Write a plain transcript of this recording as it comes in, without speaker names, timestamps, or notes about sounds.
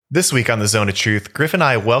This week on The Zone of Truth, Griff and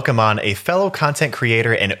I welcome on a fellow content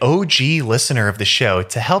creator and OG listener of the show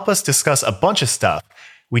to help us discuss a bunch of stuff.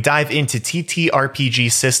 We dive into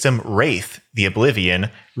TTRPG system Wraith, the Oblivion,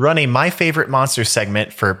 run a My Favorite Monster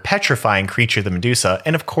segment for Petrifying Creature the Medusa,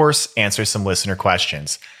 and of course, answer some listener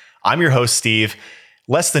questions. I'm your host, Steve,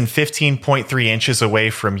 less than 15.3 inches away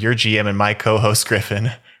from your GM and my co-host,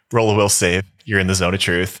 Griffin. Roll a will save. You're in The Zone of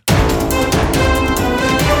Truth.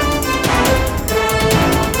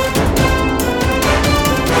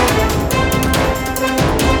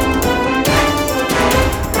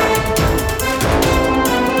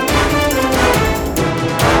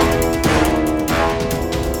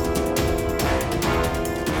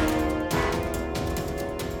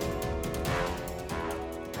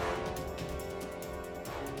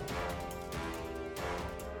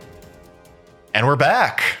 And we're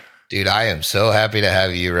back. Dude, I am so happy to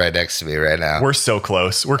have you right next to me right now. We're so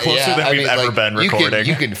close. We're closer than we've ever been recording.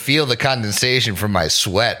 You can feel the condensation from my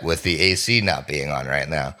sweat with the AC not being on right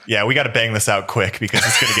now. Yeah, we got to bang this out quick because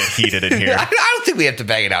it's going to get heated in here. I don't think we have to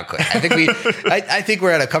bang it out quick. I think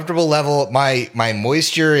we're at a comfortable level. My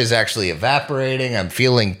moisture is actually evaporating. I'm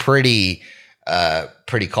feeling pretty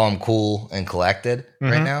calm, cool, and collected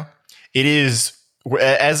right now. It is,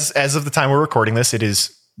 as of the time we're recording this, it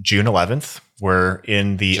is June 11th. We're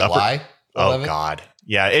in the July 11th? Oh God.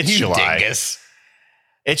 Yeah, it's You July. dingus.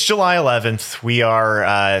 It's July 11th. We are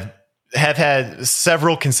have had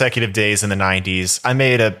several consecutive days in the 90s. I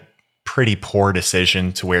made a pretty poor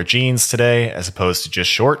decision to wear jeans today as opposed to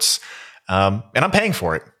just shorts. And I'm paying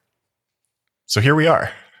for it. So here we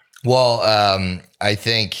are. Well, I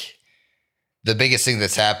think the biggest thing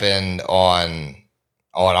that's happened on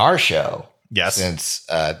our show, Yes. since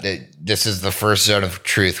this is the first Zone of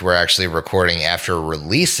Truth we're actually recording after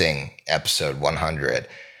releasing episode 100.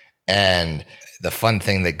 And the fun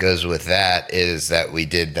thing that goes with that is that we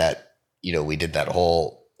did that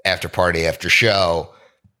whole after party, after show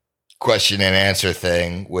question and answer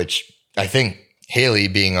thing, which I think Haley,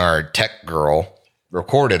 being our tech girl,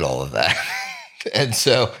 recorded all of that. And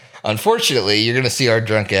so unfortunately, you're going to see our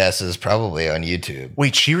drunk asses probably on YouTube.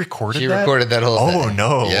 Wait, she recorded that? She recorded that whole thing. Oh,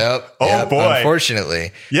 no. Yep. Oh, boy.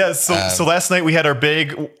 Unfortunately. Yeah, so last night we had our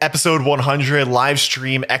big episode 100 live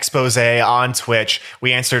stream expose on Twitch.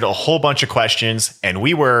 We answered a whole bunch of questions, and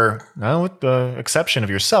we were, well, with the exception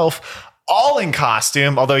of yourself, all in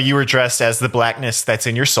costume, although you were dressed as the blackness that's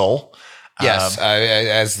in your soul. Yes,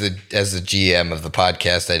 as the GM of the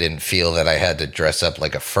podcast, I didn't feel that I had to dress up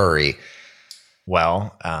like a furry.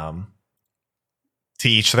 Well, to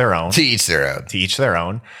each their own. To each their own. To each their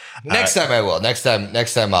own. Next time I will. Next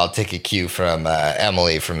time I'll take a cue from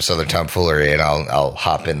Emily from Southern Tomfoolery, and I'll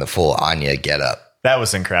hop in the full Anya getup. That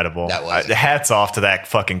was incredible. That was. Hats off to that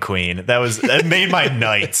fucking queen. That made my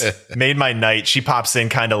night. Made my night. She pops in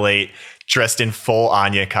kind of late, dressed in full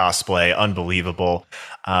Anya cosplay. Unbelievable.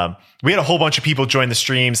 We had a whole bunch of people join the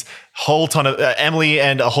streams. Whole ton of Emily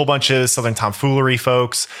and a whole bunch of Southern Tomfoolery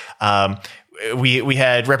folks. We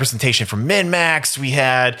had representation from MinMax. We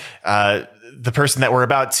had the person that we're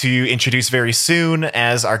about to introduce very soon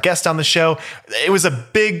as our guest on the show. It was a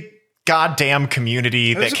big goddamn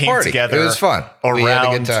community that came together. It was fun. We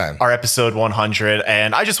had a good time. Our episode 100.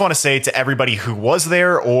 And I just want to say to everybody who was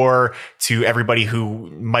there or to everybody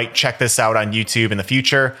who might check this out on YouTube in the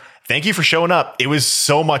future, thank you for showing up. It was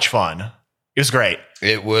so much fun. It was great.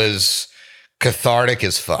 It was cathartic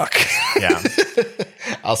as fuck. Yeah.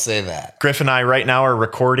 I'll say that. Griff and I right now are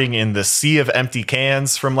recording in the sea of empty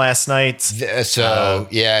cans from last night. So,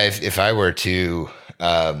 if I were to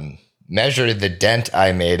measure the dent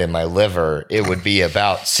I made in my liver, it would be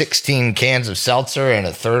about 16 cans of seltzer and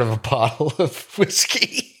a third of a bottle of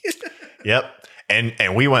whiskey. Yep.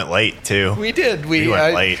 And we went late, too. We did. We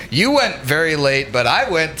went late. You went very late, but I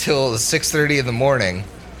went till 6:30 in the morning.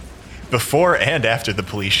 Before and after the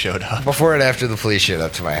police showed up. Before and after the police showed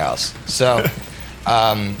up to my house. So,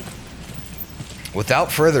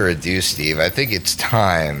 without further ado, Steve, I think it's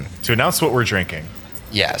time to announce what we're drinking.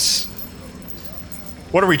 Yes.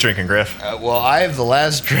 What are we drinking, Griff? Well, I have the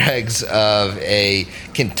last dregs of a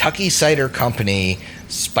Kentucky Cider Company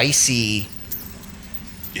spicy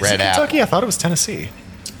red apple. Kentucky? I thought it was Tennessee.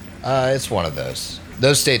 It's one of those.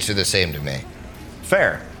 Those states are the same to me.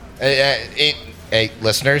 Fair. Hey,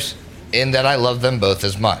 listeners, in that I love them both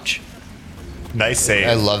as much. Nice save.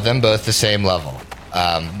 I love them both the same level.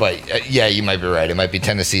 But yeah, you might be right. It might be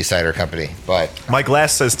Tennessee Cider Company. But my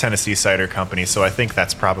glass says Tennessee Cider Company, so I think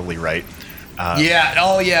that's probably right. Yeah.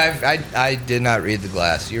 Oh, yeah. I did not read the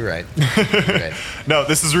glass. You're right. You're right. No,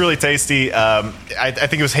 this is really tasty. I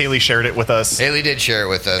think it was Haley shared it with us. Haley did share it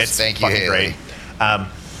with us. It's Thank you, Haley. Great.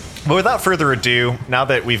 But without further ado, now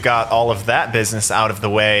that we've got all of that business out of the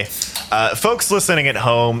way, folks listening at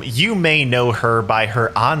home, you may know her by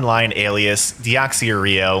her online alias, Deoxia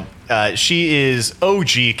Rio. She is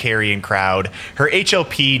OG Carrion Crowd. Her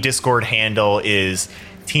HLP Discord handle is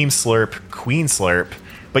Team Slurp Queen Slurp.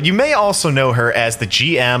 But you may also know her as the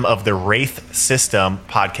GM of the Wraith System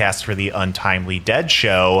podcast for the Untimely Dead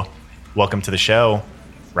show. Welcome to the show,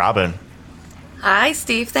 Robin. Hi,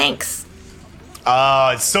 Steve. Thanks.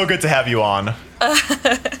 It's so good to have you on.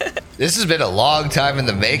 This has been a long time in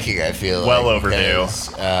the making, I feel well like. Overdue.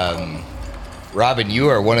 Because, Robin, you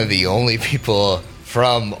are one of the only people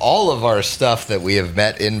from all of our stuff that we have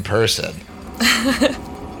met in person.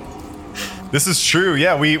 This is true.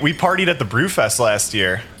 Yeah, we partied at the Brewfest last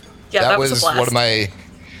year. Yeah, that was a blast.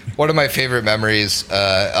 one of my favorite memories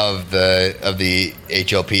of the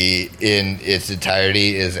HLP in its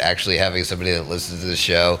entirety is actually having somebody that listens to the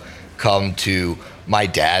show come to my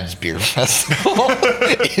dad's beer festival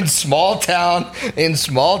in small town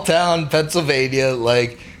Pennsylvania,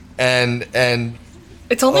 and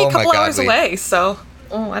it's only oh a couple my God, hours away, so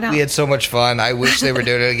I know. we had so much fun. I wish they were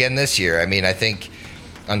doing it again this year. I mean, I think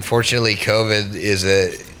unfortunately COVID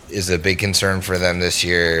is a big concern for them this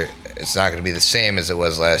year. It's not going to be the same as it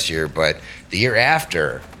was last year, but the year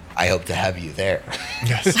after, I hope to have you there.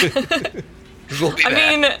 Yes. We'll be I back.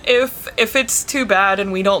 mean, if it's too bad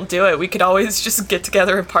and we don't do it, we could always just get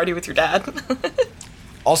together and party with your dad.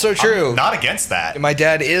 Also true. I'm not against that. My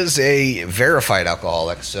dad is a verified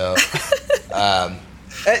alcoholic, so I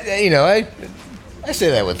say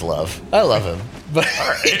that with love. I love him, but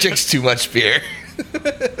he drinks too much beer.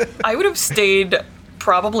 I would have stayed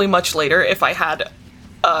probably much later if I had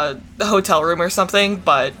a hotel room or something,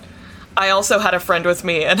 but I also had a friend with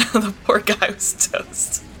me, and the poor guy was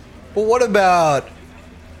toast. Well, what about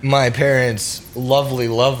my parents' lovely,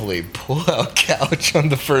 lovely pull-out couch on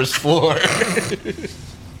the first floor?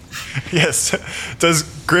 Yes. Does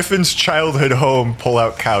Griffin's childhood home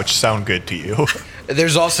pull-out couch sound good to you?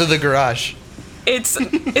 There's also the garage. It's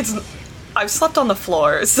I've slept on the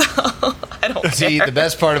floor, so I don't See, care. the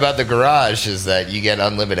best part about the garage is that you get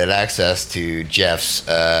unlimited access to Jeff's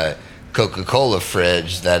Coca-Cola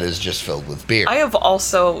fridge that is just filled with beer. I have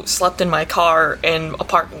also slept in my car in a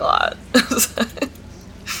parking lot.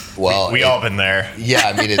 Well, We all been there. yeah,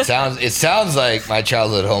 I mean, it sounds like my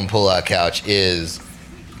childhood home pull-out couch is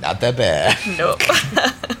not that bad. Nope.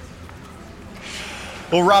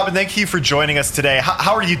 Well, Robin, thank you for joining us today.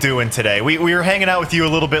 How are you doing today? We were hanging out with you a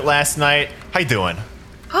little bit last night. How you doing?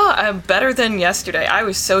 Oh, I'm better than yesterday. I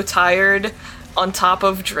was so tired on top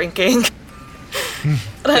of drinking. And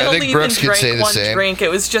I I only think even Brooks could drank say the one same. drink. It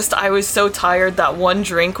was just I was so tired that one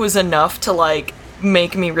drink was enough to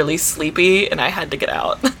make me really sleepy, and I had to get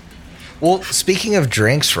out. Well, speaking of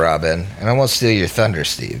drinks, Robin, and I won't steal your thunder,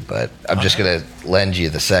 Steve, but I'm just going to lend you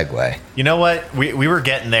the segue. You know what? We were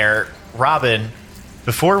getting there. Robin,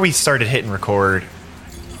 before we started hitting record,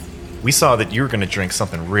 we saw that you were going to drink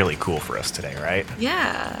something really cool for us today, right?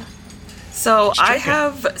 Yeah. So I drinking?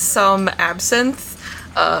 have some absinthe.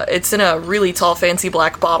 It's in a really tall, fancy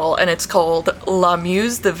black bottle, and it's called La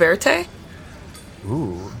Muse de Verte.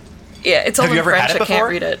 Ooh. Yeah, it's Have all you in ever had French. it I can't before?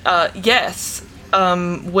 read it. Yes.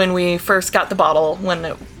 When we first got the bottle,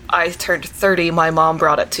 I turned 30, my mom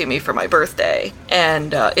brought it to me for my birthday,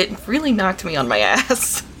 and it really knocked me on my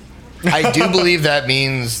ass. I do believe that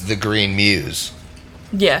means the green muse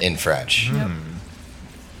Yeah. in French.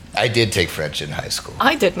 I did take French in high school.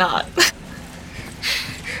 I did not.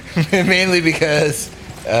 Mainly because,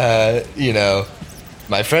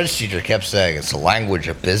 my French teacher kept saying it's a language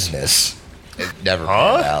of business. It never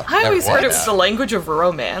panned out. I always Never heard it panned was the out. language of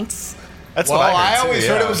romance. That's Well, what I heard, too, always yeah.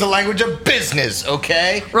 heard it was the language of business,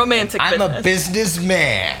 okay? Romantic I'm business. a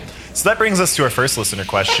businessman. So that brings us to our first listener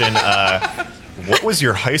question. What was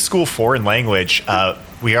your high school foreign language?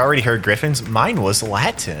 We already heard Griffin's. Mine was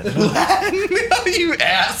Latin. You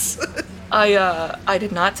ass. I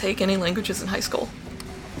did not take any languages in high school.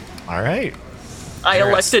 All right. I Yes.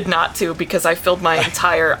 elected not to because I filled my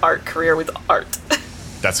entire art career with art.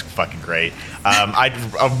 That's fucking great. I'd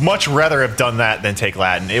much rather have done that than take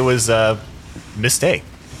Latin. It was a mistake.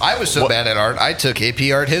 I was so bad at art, I took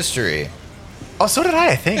AP art history. Oh, so did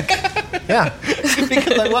I think. Yeah.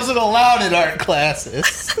 Because I wasn't allowed in art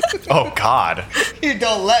classes. Oh, God. You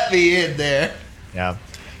don't let me in there. Yeah.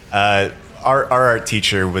 Our art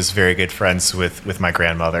teacher was very good friends with my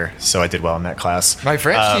grandmother, so I did well in that class. My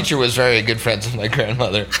French teacher was very good friends with my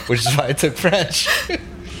grandmother, which is why I took French.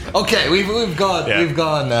 Okay, we've gone.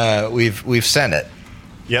 Yeah. We've sent it.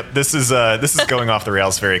 Yep, this is going off the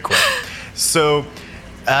rails very quick. So,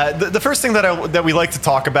 The first thing that we like to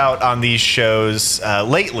talk about on these shows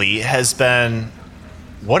lately has been,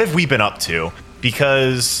 what have we been up to?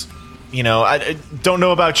 Because, I don't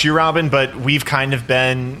know about you, Robin, but we've kind of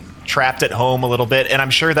been trapped at home a little bit, and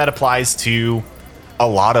I'm sure that applies to a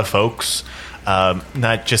lot of folks,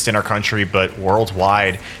 not just in our country, but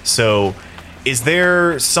worldwide. So is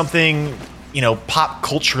there something, pop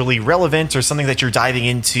culturally relevant or something that you're diving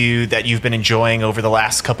into that you've been enjoying over the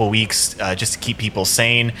last couple weeks just to keep people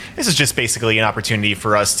sane? This is just basically an opportunity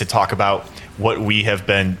for us to talk about what we have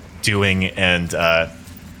been doing and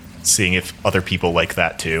seeing if other people like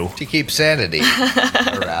that too. To keep sanity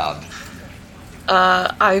around.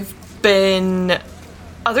 I've been,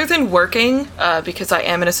 other than working, because I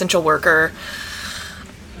am an essential worker,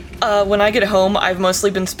 when I get home, I've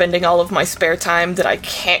mostly been spending all of my spare time that I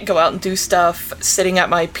can't go out and do stuff sitting at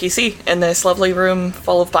my PC in this lovely room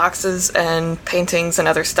full of boxes and paintings and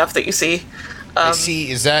other stuff that you see. I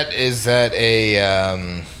see. Is that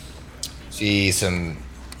a see some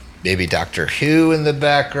maybe Doctor Who in the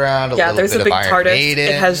background? Yeah, there's a big TARDIS. Maiden.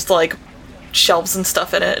 It has like shelves and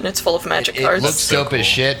stuff in it, and it's full of magic cards. It looks so dope cool as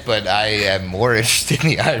shit, but I am more interested in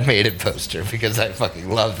the Iron Maiden poster because I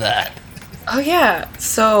fucking love that. Oh yeah,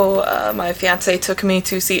 so my fiance took me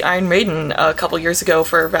to see Iron Maiden a couple years ago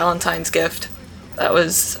for Valentine's gift. That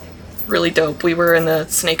was really dope. We were in the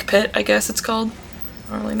Snake Pit, I guess it's called.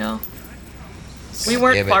 I don't really know. We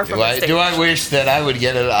weren't far from the stage. Do I wish that I would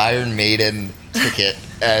get an Iron Maiden ticket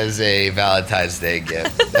as a Valentine's Day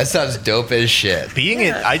gift? That sounds dope as shit.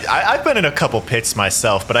 I've been in a couple pits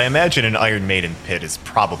myself, but I imagine an Iron Maiden pit is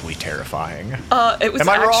probably terrifying. It was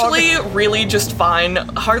actually really just fine.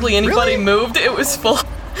 Hardly anybody moved. It was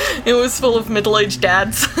full of middle-aged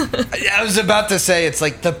dads. I was about to say, it's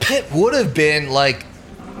like the pit would have been like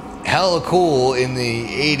hella cool in the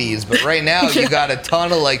 80s, but right now you got a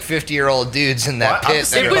ton of like 50-year-old dudes in that pit.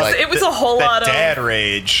 It was a whole lot of dad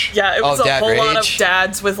rage. Yeah, it was a whole lot of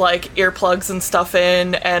dads with like earplugs and stuff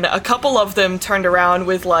in, and a couple of them turned around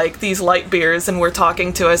with like these light beers and were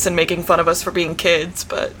talking to us and making fun of us for being kids.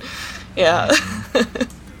 But yeah.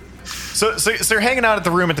 So you're hanging out at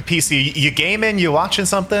the room at the PC. You gaming? You watching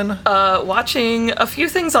something? Watching a few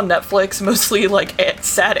things on Netflix, mostly like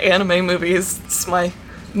sad anime movies. It's my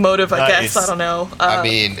motive, I guess. I don't know. I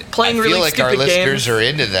mean, playing I feel really like our stupid listeners games. are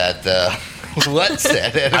into that, though. What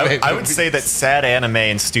sad anime I would say that sad anime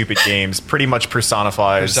and stupid games pretty much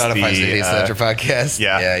personifies the Ace Ledger podcast.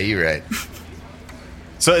 Yeah, you're right.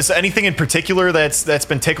 So is there anything in particular that's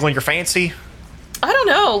been tickling your fancy? I don't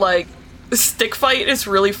know, like Stick Fight is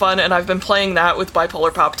really fun, and I've been playing that with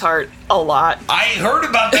Bipolar Pop-Tart a lot. I heard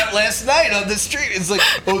about that last night on the street. It's like,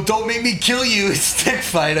 oh, don't make me kill you, it's Stick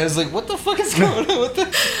Fight. I was like, what the fuck is going on? What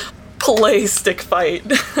the? Play Stick Fight,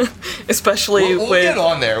 especially we'll with get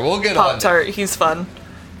on there. We'll get Pop-Tart. on there. He's fun.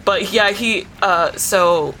 But yeah,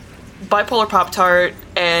 so Bipolar Pop-Tart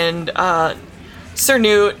and Sir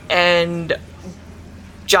Newt and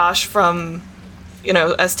Josh from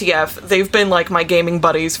STF, they've been like my gaming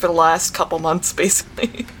buddies for the last couple months,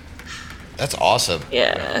 basically. That's awesome.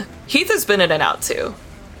 Yeah. Heath has been in and out, too.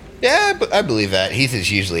 Yeah, I believe that. Heath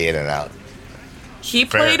is usually in and out. He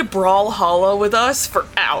played Brawl Hollow with us for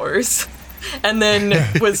hours, and then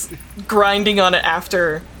was grinding on it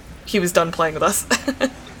after he was done playing with us.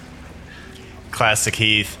 Classic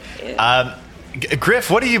Heath. Yeah.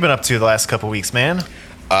 Griff, what have you been up to the last couple weeks, man?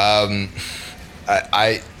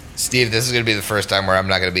 Steve, this is going to be the first time where I'm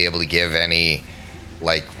not going to be able to give any,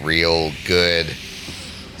 like, real good,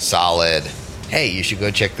 solid, hey, you should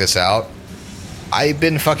go check this out. I've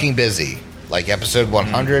been fucking busy. Like, episode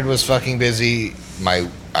 100 was fucking busy.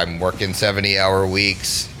 I'm working 70-hour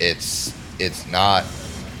weeks. It's not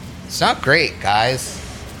great, guys.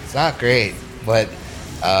 It's not great. But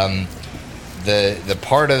the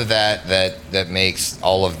part of that makes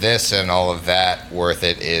all of this and all of that worth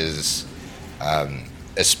it is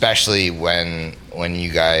especially when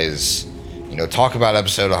you guys talk about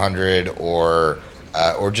episode 100 or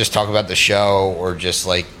just talk about the show or just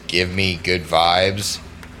like give me good vibes.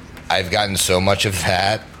 I've gotten so much of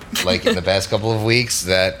that like in the past couple of weeks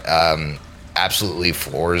that absolutely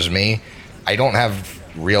floors me. I don't have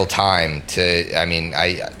real time to.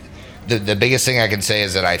 The biggest thing I can say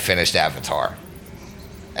is that I finished Avatar.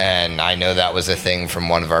 And I know that was a thing from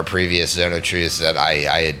one of our previous Zone of Truths that I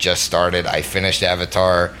had just started. I finished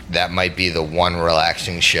Avatar. That might be the one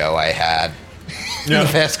relaxing show I had in the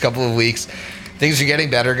past couple of weeks. Things are getting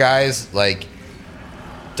better, guys. Like,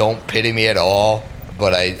 don't pity me at all.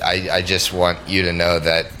 But I just want you to know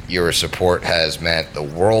that your support has meant the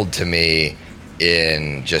world to me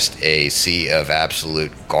in just a sea of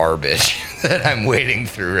absolute garbage that I'm wading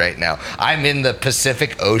through right now. I'm in the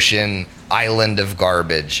Pacific Ocean island of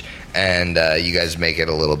garbage, and you guys make it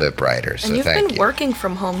a little bit brighter. So and you've thank been you. working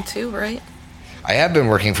from home too, right? I have been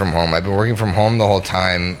working from home. I've been working from home the whole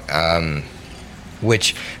time,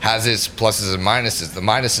 which has its pluses and minuses. The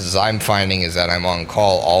minuses I'm finding is that I'm on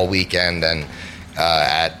call all weekend and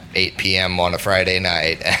at 8 p.m. on a Friday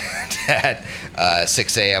night and at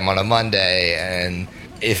 6 a.m. on a Monday. And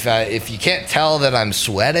if you can't tell that I'm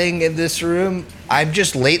sweating in this room, I'm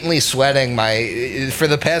just latently sweating. For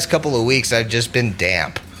the past couple of weeks, I've just been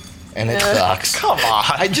damp. And it sucks. Come on.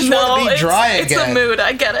 I just want to be dry again. It's a mood.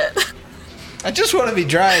 I get it. I just want to be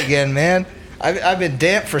dry again, man. I've been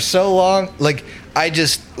damp for so long. Like,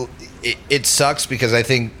 it sucks because I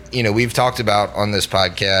think, we've talked about on this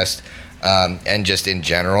podcast and just in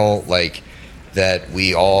general, like, that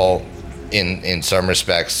we all, in some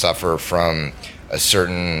respects, suffer from a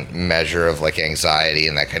certain measure of, like, anxiety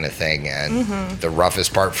and that kind of thing. And the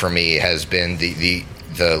roughest part for me has been the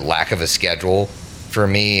lack of a schedule for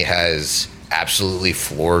me has absolutely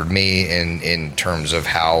floored me in terms of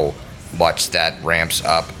how much that ramps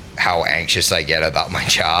up how anxious I get about my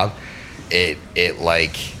job. It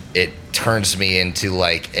turns me into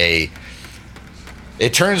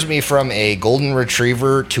it turns me from a golden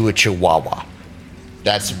retriever to a chihuahua.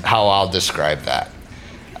 That's how I'll describe that.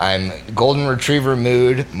 I'm golden retriever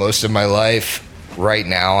mood most of my life. Right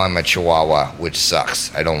now I'm a chihuahua, which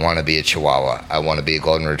sucks. I don't want to be a chihuahua. I want to be a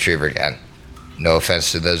golden retriever again. No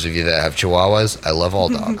offense to those of you that have chihuahuas. I love all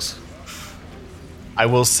dogs. I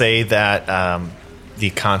will say that the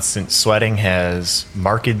constant sweating has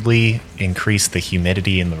markedly increased the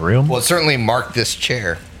humidity in the room. Well, it certainly marked this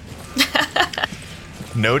chair.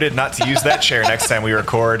 Noted not to use that chair next time we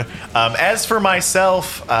record. As for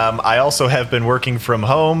myself, I also have been working from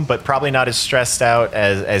home, but probably not as stressed out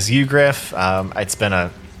as you, Griff. It's been a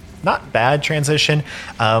not bad transition,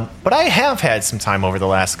 but I have had some time over the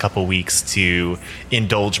last couple weeks to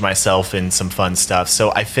indulge myself in some fun stuff.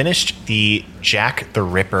 So I finished the Jack the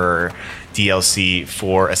Ripper DLC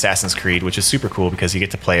for Assassin's Creed, which is super cool because you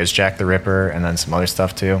get to play as Jack the Ripper and then some other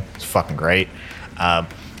stuff too. It's fucking great.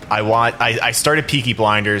 I started Peaky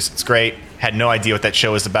Blinders. It's great. Had no idea what that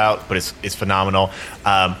show is about, but it's phenomenal.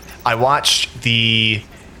 I watched the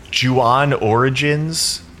Ju-On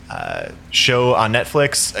Origins show on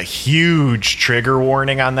Netflix. A huge trigger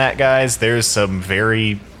warning on that, guys. There's some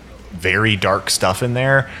very, very dark stuff in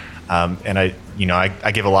there, and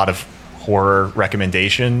I give a lot of horror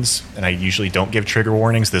recommendations, and I usually don't give trigger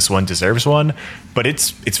warnings. This one deserves one, but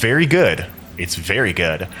it's very good. It's very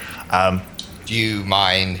good. Do you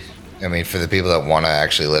mind? I mean, for the people that want to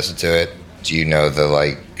actually listen to it, do you know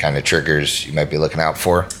the kind of triggers you might be looking out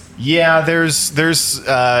for? Yeah, there's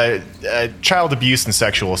child abuse and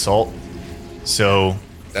sexual assault, so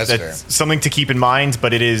that's fair. Something to keep in mind.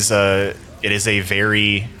 But it is a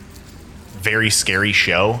very, very scary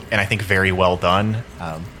show, and I think very well done.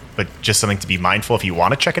 But just something to be mindful if you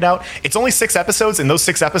want to check it out. It's only 6 episodes, and those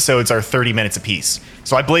 6 episodes are 30 minutes apiece.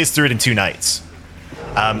 So I blazed through it in 2 nights.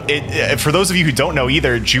 For those of you who don't know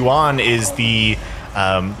either, Ju-On is the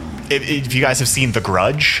if you guys have seen The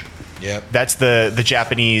Grudge. Yep. That's the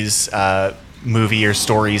Japanese movie or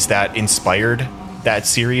stories that inspired that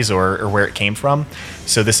series or where it came from.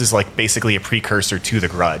 So this is basically a precursor to The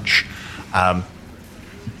Grudge.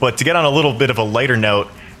 But to get on a little bit of a lighter note,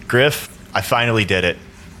 Griff, I finally did it.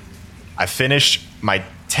 I finished my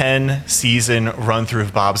 10-season run through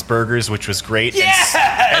of Bob's Burgers, which was great. Yes!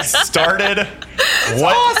 And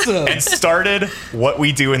started What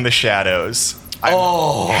We Do in the Shadows.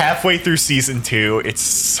 I'm halfway through season 2. It's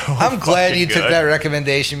so I'm glad you good. took that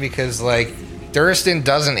recommendation because Durston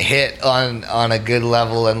doesn't hit on a good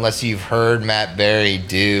level unless you've heard Matt Berry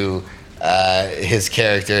do his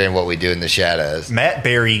character in What We Do in the Shadows. Matt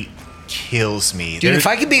Berry kills me. Dude, if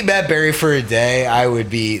I could beat Matt Berry for a day, I would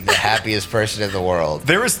be the happiest person in the world.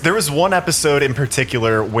 There was one episode in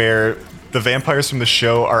particular where the vampires from the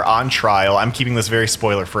show are on trial. I'm keeping this very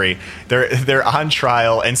spoiler free. They're on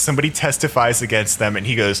trial and somebody testifies against them and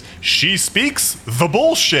he goes, "She speaks the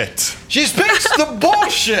bullshit." She speaks the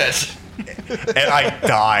bullshit. And I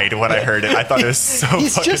died when I heard it. I thought it was so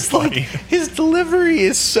fucking funny. His delivery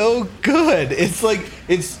is so good. It's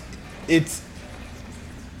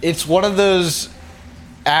one of those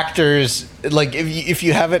actors. If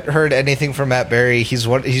you haven't heard anything from Matt Berry, he's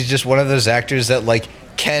just one of those actors that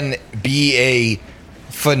can be a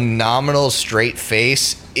phenomenal straight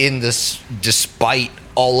face in this, despite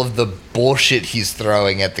all of the bullshit he's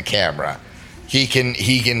throwing at the camera. He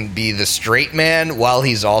can be the straight man while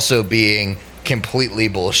he's also being completely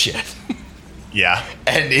bullshit. Yeah.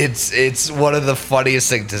 And it's one of the funniest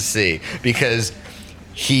things to see because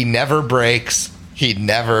he never breaks. He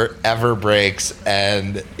never ever breaks,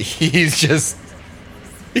 and he's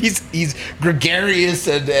gregarious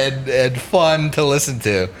and fun to listen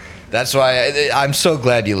to. That's why I'm so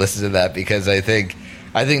glad you listened to that, because I think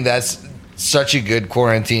that's such a good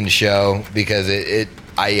quarantine show, because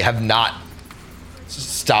I have not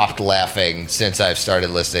stopped laughing since I've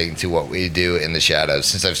started listening to What We Do in the Shadows.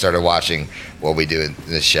 Since I've started watching What We Do in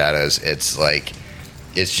the Shadows, it's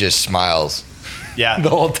just smiles. Yeah. The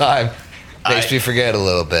whole time. Makes me forget a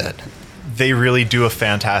little bit. They really do a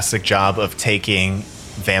fantastic job of taking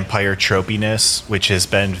vampire tropiness, which has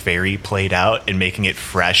been very played out, and making it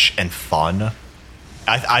fresh and fun.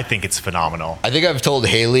 I think it's phenomenal. I think I've told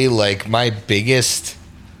Haley, like, my biggest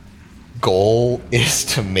goal is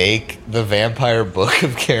to make the Vampire Book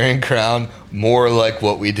of Karen Crown more like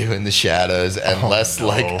What We Do in the Shadows, and less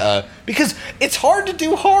like because it's hard to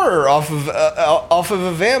do horror off of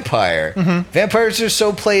a vampire. Mm-hmm. Vampires are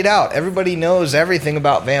so played out. Everybody knows everything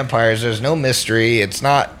about vampires. There's no mystery. It's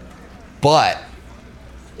not. But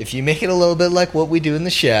if you make it a little bit like What We Do in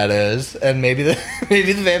the Shadows, and maybe the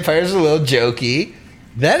vampires are a little jokey,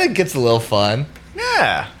 then it gets a little fun.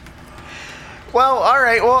 Yeah. Well, all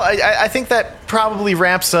right. Well, I think that probably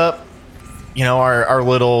wraps up, our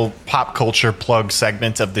little pop culture plug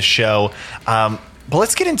segment of the show. But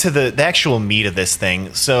let's get into the actual meat of this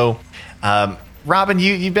thing. So, Robin,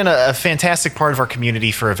 you've been a fantastic part of our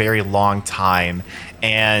community for a very long time,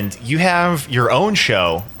 and you have your own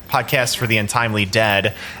show, Podcast for the Untimely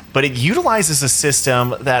Dead, but it utilizes a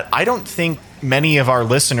system that I don't think many of our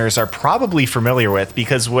listeners are probably familiar with,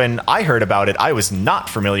 because when I heard about it, I was not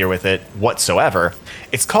familiar with it whatsoever.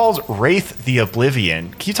 It's called Wraith the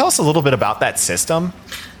Oblivion. Can you tell us a little bit about that system?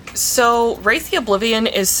 So, Wraith the Oblivion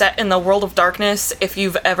is set in the World of Darkness. If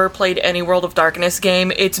you've ever played any World of Darkness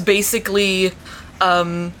game, it's basically,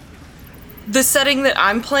 the setting that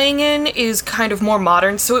I'm playing in is kind of more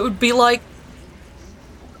modern, so it would be like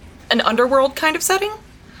an underworld kind of setting.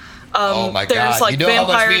 Oh my there's god! Like you know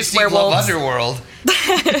vampires, how much me Steve werewolves. love Underworld.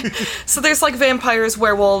 So there's like vampires,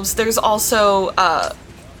 werewolves. There's also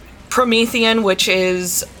Promethean, which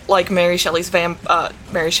is like Mary Shelley's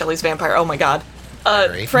vampire. Oh my god,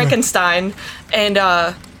 Frankenstein,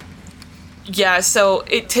 and so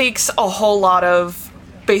it takes a whole lot of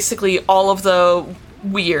basically all of the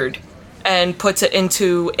weird and puts it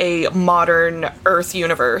into a modern Earth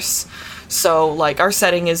universe. So like our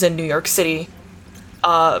setting is in New York City.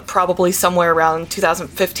 Probably somewhere around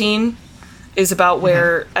 2015 is about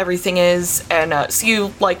where everything is, and so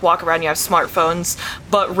you like walk around, you have smartphones,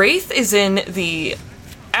 but Wraith is in the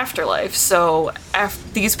afterlife, so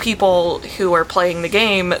these people who are playing the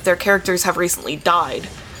game, their characters have recently died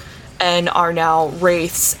and are now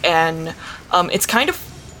wraiths, and it kind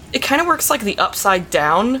of works like the Upside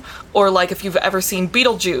Down, or like if you've ever seen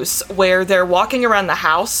Beetlejuice, where they're walking around the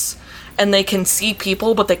house and they can see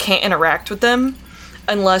people but they can't interact with them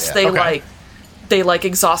unless they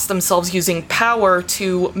exhaust themselves using power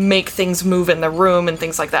to make things move in the room and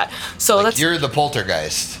things like that. So like that's you're the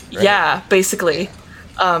poltergeist, right? Yeah, basically.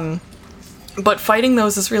 But fighting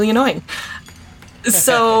those is really annoying.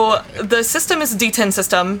 So the system is a D10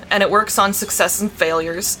 system, and it works on success and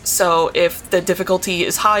failures. So if the difficulty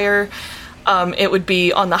is higher, it would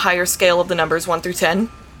be on the higher scale of the numbers 1 through 10.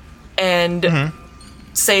 And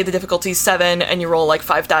say the difficulty is 7 and you roll like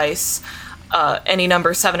 5 dice. Any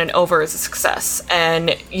number 7 and over is a success,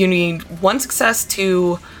 and you need 1 success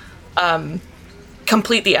to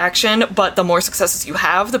complete the action, but the more successes you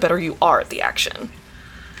have, the better you are at the action.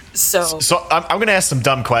 So I'm going to ask some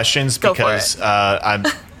dumb questions because I'm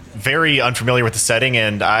very unfamiliar with the setting,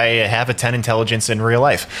 and I have a 10 intelligence in real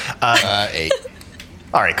life. 8.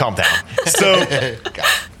 All right, calm down.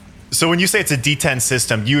 So when you say it's a D10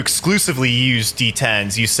 system, you exclusively use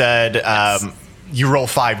D10s. You said yes. You roll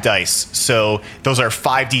 5 dice. So those are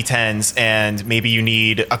 5 D10s, and maybe you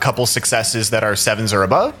need a couple successes that are 7s or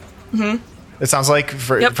above? Mm-hmm. It sounds like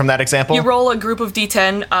from that example. You roll a group of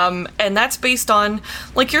D10, and that's based on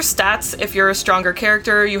like your stats. If you're a stronger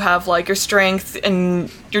character, you have like your strength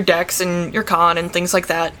and your dex and your con and things like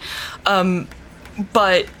that.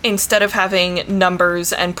 But instead of having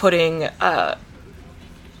numbers and putting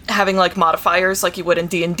having like modifiers like you would in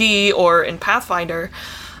D&D or in Pathfinder,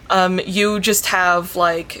 you just have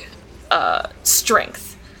like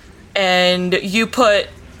strength, and you put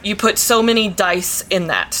so many dice in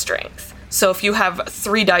that strength. So if you have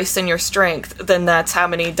 3 dice in your strength, then that's how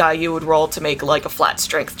many die you would roll to make like a flat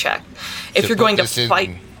strength check. If you're going to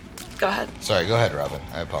fight, go ahead. Sorry, go ahead, Robin.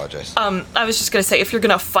 I apologize. I was just gonna say, if you're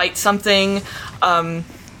gonna fight something,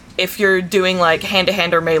 if you're doing like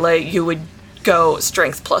hand-to-hand or melee, you would go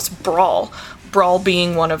strength plus brawl. Brawl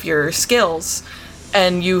being one of your skills.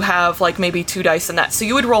 And you have like maybe 2 dice in that. So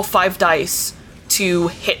you would roll 5 dice to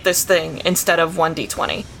hit this thing instead of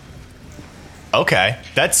 1d20. Okay.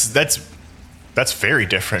 That's very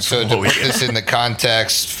different So from to what we put did. this in the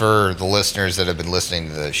context for the listeners that have been listening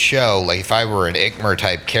to the show, like if I were an Ikmer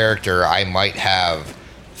type character, I might have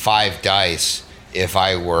 5 dice if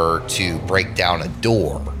I were to break down a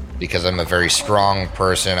door, because I'm a very strong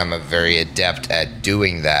person. I'm a very adept at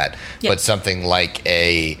doing that. Yep. But something like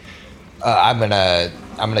I'm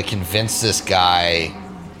gonna convince this guy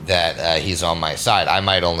that he's on my side. I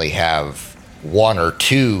might only have 1 or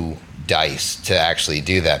 2 dice to actually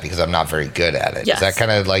do that because I'm not very good at it. Yes. Is that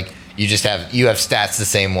kind of like you have stats the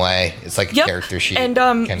same way? It's like a character sheet. And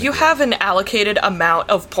you have an allocated amount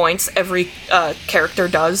of points every character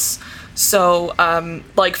does. So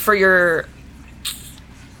like for your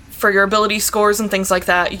ability scores and things like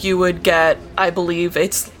that, you would get, I believe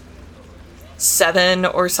it's 7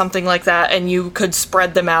 or something like that, and you could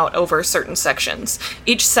spread them out over certain sections.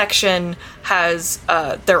 Each section has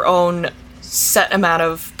their own set amount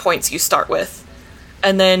of points you start with.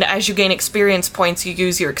 And then as you gain experience points, you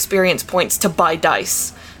use your experience points to buy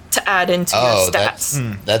dice to add into your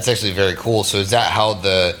stats. That's actually very cool. So is that how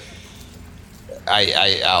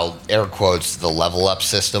I'll air quotes, the level up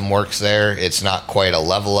system works there? It's not quite a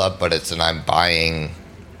level up, but it's I'm buying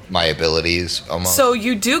my abilities almost. So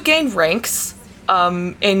you do gain ranks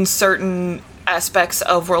in certain aspects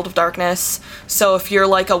of World of Darkness. So if you're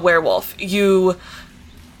like a werewolf, you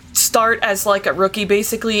start as like a rookie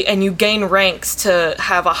basically, and you gain ranks to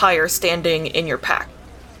have a higher standing in your pack.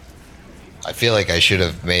 I feel like I should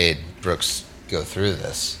have made Brooks go through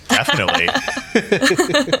this. Definitely.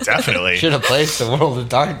 Definitely. Should have placed the World of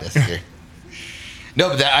Darkness here. No,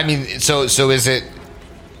 but so is it?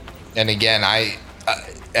 And again, I,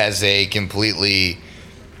 as a completely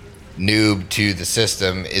noob to the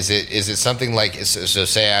system, is it something like, so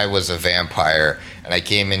say I was a vampire and I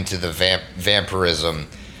came into the vampirism.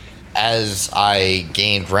 As I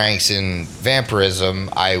gained ranks in vampirism,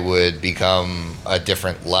 I would become a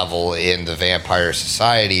different level in the vampire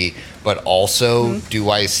society. But also, do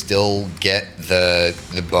I still get the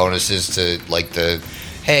bonuses to like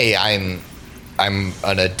hey, I'm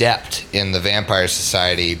an adept in the vampire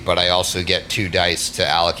society, but I also get 2 dice to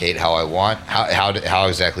allocate how I want. How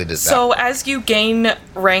exactly does that? So as you gain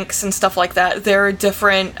ranks and stuff like that, there are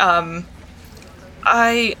different.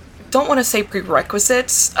 I don't want to say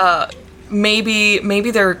prerequisites.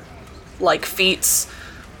 Maybe they're like feats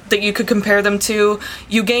that you could compare them to.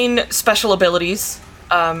 You gain special abilities.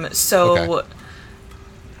 So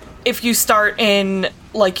if you start in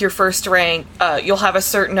like your first rank, you'll have a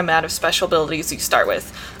certain amount of special abilities you start with.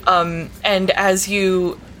 And as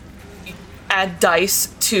you add dice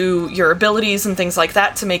to your abilities and things like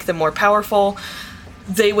that to make them more powerful,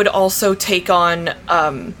 they would also take on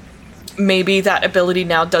maybe that ability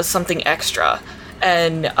now does something extra,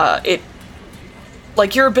 and it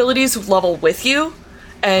like your abilities level with you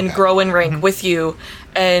and grow in rank with you.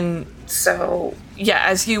 And so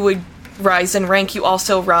as you would rise in rank, you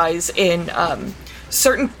also rise in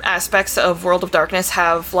certain aspects of World of Darkness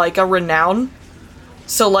have like a renown.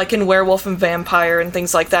 So like in werewolf and vampire and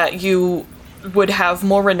things like that, you would have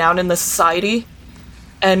more renown in the society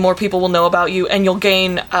and more people will know about you, and you'll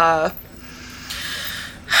gain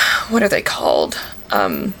what are they called?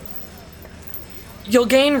 You'll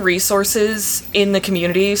gain resources in the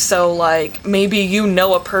community. So like maybe you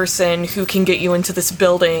know a person who can get you into this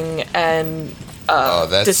building and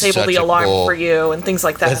disable the alarm for you and things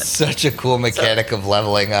like that. That's such a cool mechanic of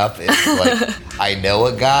leveling up. It's like I know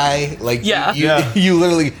a guy. Like you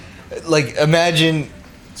literally like imagine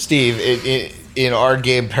Steve in our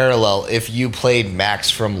game Parallel if you played Max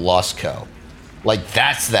from Lost Co. Like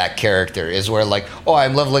that's that character is where like, oh,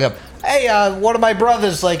 I'm leveling up. Hey, one of my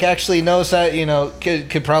brothers like actually knows that, you know,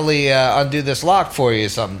 could probably undo this lock for you or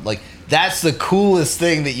something. Like that's the coolest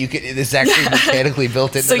thing that you could. It's actually mechanically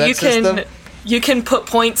built into that system. You can put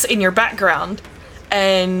points in your background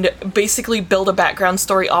and basically build a background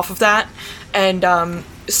story off of that. And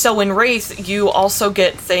so in Wraith, you also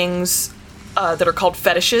get things that are called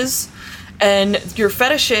fetishes. And your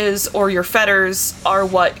fetishes or your fetters are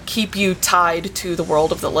what keep you tied to the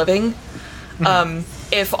world of the living.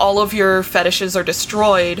 If all of your fetishes are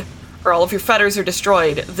destroyed, or all of your fetters are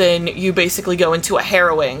destroyed, then you basically go into a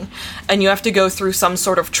harrowing. And you have to go through some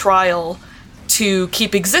sort of trial to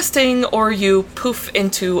keep existing, or you poof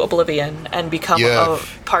into oblivion and become a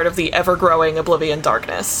part of the ever-growing Oblivion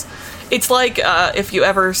darkness. It's like if you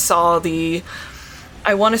ever saw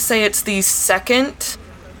I want to say it's the second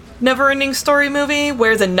never-ending story movie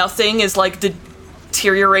where the nothing is like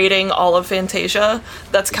deteriorating all of Fantasia.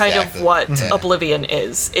 That's kind of what Oblivion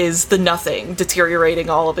is the nothing deteriorating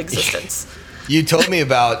all of existence. You told me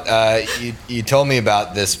about you told me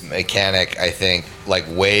about this mechanic, I think, like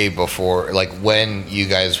way before, like when you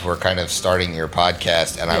guys were kind of starting your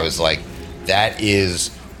podcast, and I was like, that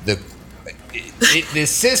is the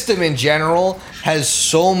system in general has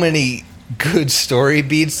so many good story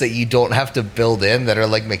beats that you don't have to build in that are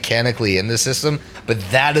like mechanically in the system, but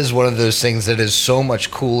that is one of those things that is so much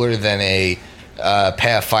cooler than a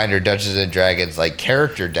Pathfinder Dungeons and Dragons like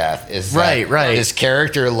character death is right. This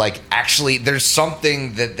character like actually there's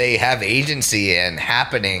something that they have agency in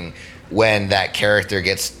happening when that character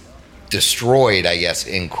gets destroyed, I guess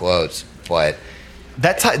in quotes, but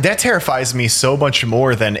that terrifies me so much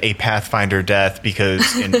more than a Pathfinder death,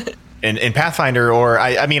 because in Pathfinder, or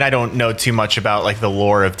I mean, I don't know too much about like the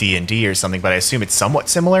lore of D&D or something, but I assume it's somewhat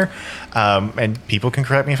similar. And people can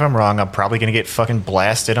correct me if I'm wrong. I'm probably going to get fucking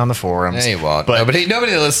blasted on the forums. No, you won't. But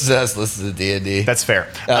nobody that listens to us listens to D&D. That's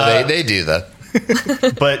fair. They do though.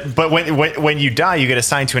 but when you die, you get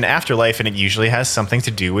assigned to an afterlife, and it usually has something to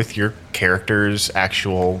do with your character's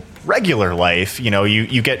actual regular life. You know,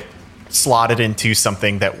 you get slotted into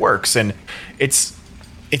something that works, and it's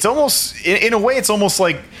almost in a way it's almost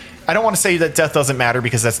like, I don't want to say that death doesn't matter,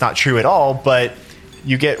 because that's not true at all, but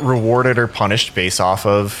you get rewarded or punished based off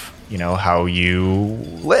of, you know, how you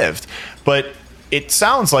lived. But it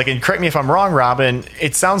sounds like, and correct me if I'm wrong, Robin,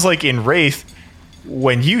 it sounds like in Wraith,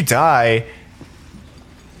 when you die,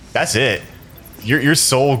 that's it. Your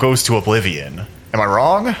soul goes to oblivion. Am I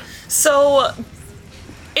wrong? So,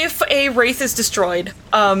 if a Wraith is destroyed,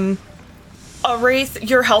 a Wraith,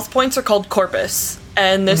 your health points are called Corpus,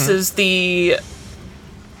 and this is the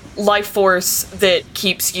life force that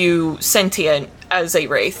keeps you sentient as a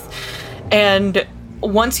Wraith. And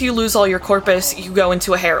once you lose all your Corpus, you go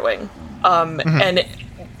into a harrowing. And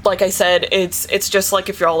like I said, it's just like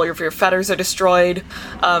if all of your fetters are destroyed,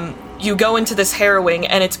 you go into this harrowing,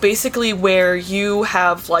 and it's basically where you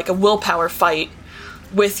have like a willpower fight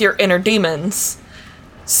with your inner demons.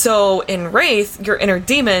 So in Wraith, your inner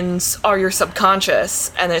demons are your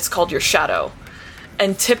subconscious, and it's called your shadow.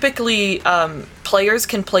 And typically, players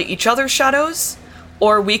can play each other's shadows,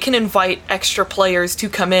 or we can invite extra players to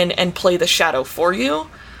come in and play the shadow for you.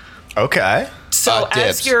 Okay. So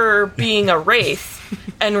as you're being a Wraith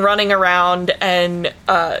and running around, and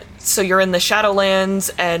so you're in the Shadowlands,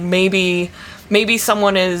 and maybe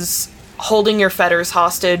someone is holding your fetters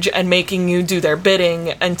hostage and making you do their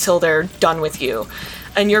bidding until they're done with you.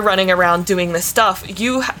 And you're running around doing this stuff.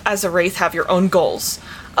 You, as a Wraith, have your own goals.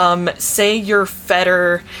 Say your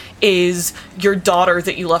fetter is your daughter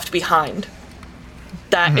that you left behind.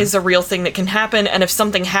 That is a real thing that can happen, and if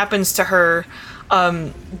something happens to her,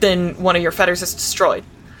 then one of your fetters is destroyed.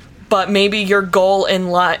 But maybe your goal in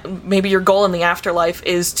the afterlife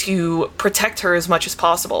is to protect her as much as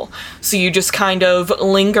possible. So you just kind of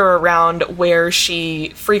linger around where she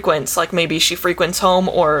frequents, like maybe she frequents home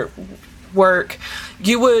or work.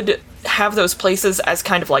 You would have those places as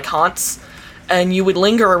kind of like haunts, and you would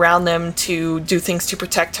linger around them to do things to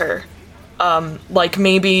protect her. Like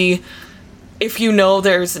maybe if you know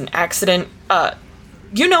there's an accident,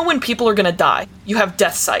 you know when people are going to die. You have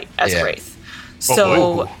death sight as a Wraith.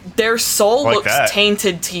 So their soul like looks that.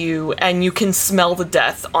 tainted to you, and you can smell the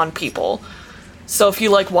death on people. So if you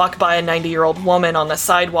like walk by a 90-year-old woman on the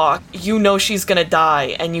sidewalk, you know she's going to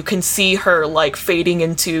die, and you can see her like fading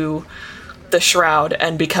into the shroud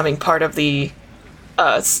and becoming part of the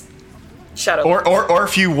shadow. Or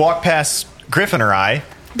if you walk past Griffin or I,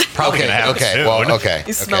 probably gonna happen soon.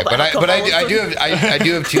 You smell the But alcohol. I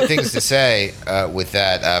do have two things to say with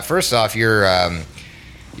that. First off, your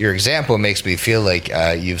example makes me feel like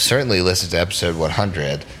you've certainly listened to episode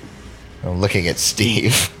 100. I'm looking at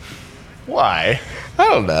Steve. Why? I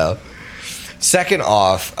don't know. Second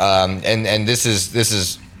off, and this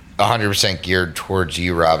is 100% geared towards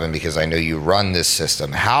you, Robin, because I know you run this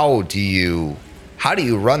system. How do you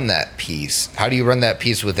run that piece? How do you run that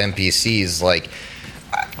piece with NPCs? Like,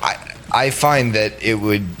 I find that it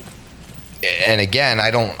would, and again,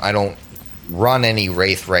 I don't run any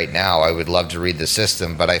Wraith right now. I would love to read the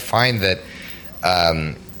system, but I find that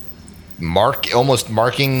almost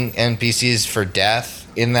marking NPCs for death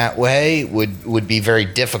in that way would be very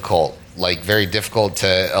difficult. Like very difficult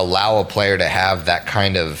to allow a player to have that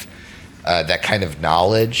kind of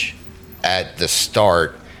knowledge at the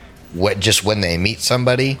start, just when they meet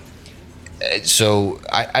somebody. So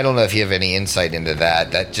I don't know if you have any insight into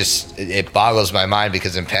that. That just, it boggles my mind,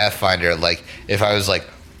 because in Pathfinder, like if I was like,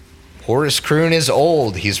 Horace Kroon is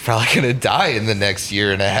old. He's probably going to die in the next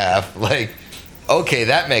year and a half. Like, okay,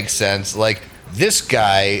 that makes sense. Like, this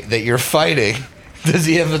guy that you're fighting, does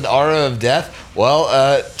he have an aura of death? Well,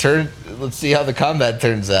 let's see how the combat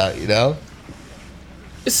turns out, you know?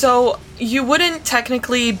 So, you wouldn't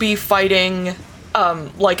technically be fighting,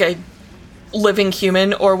 like a living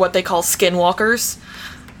human or what they call skinwalkers.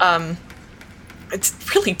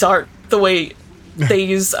 It's really dark the way they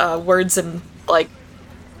use words and, like,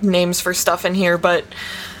 names for stuff in here, but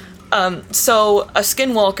so a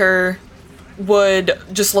skinwalker would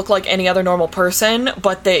just look like any other normal person,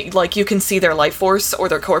 but they, like, you can see their life force or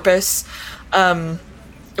their corpus,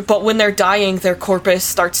 but when they're dying, their corpus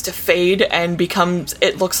starts to fade and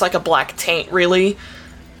it looks like a black taint, really.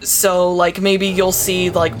 So, like, maybe you'll see,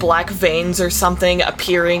 like, black veins or something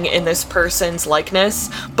appearing in this person's likeness,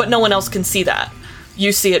 but no one else can see that.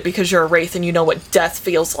 You see it because you're a wraith and you know what death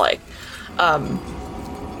feels like.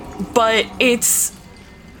 But it's...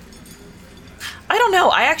 I don't know.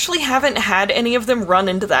 I actually haven't had any of them run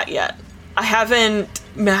into that yet. I haven't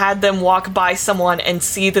had them walk by someone and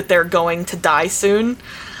see that they're going to die soon.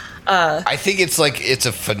 I think it's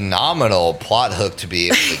a phenomenal plot hook to be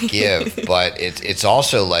able to give, but it's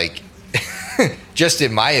also like, just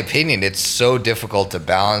in my opinion, it's so difficult to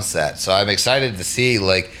balance that. So I'm excited to see,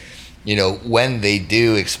 like, you know, when they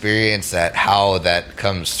do experience that, how that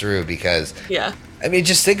comes through, because yeah. I mean,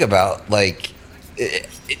 just think about, like,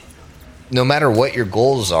 no matter what your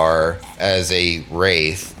goals are as a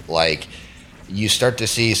wraith, like, you start to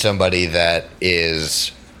see somebody that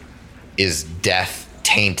is death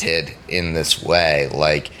tainted in this way.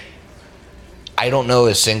 Like, I don't know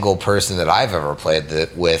a single person that I've ever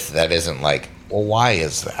played with that isn't like, well, why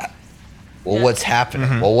is that? Well, yeah. What's happening?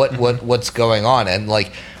 Mm-hmm. Well, what's going on? And,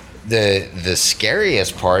 like, the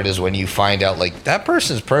scariest part is when you find out, like, that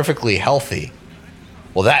person's perfectly healthy.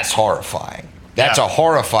 Well, that's horrifying. That's a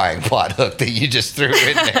horrifying plot hook that you just threw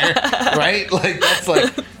in there, right? Like,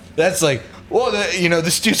 that's like, well,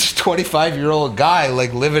 this dude's a 25-year-old guy,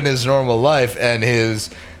 like, living his normal life, and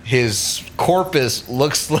his corpus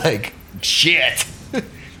looks like shit,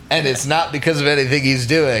 and it's not because of anything he's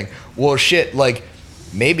doing. Well, shit, like,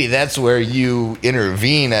 maybe that's where you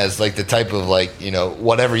intervene as, like, the type of, like, you know,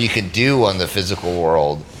 whatever you can do on the physical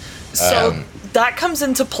world. So that comes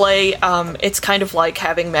into play. It's kind of like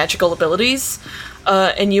having magical abilities,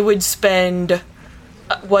 and you would spend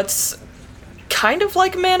what's kind of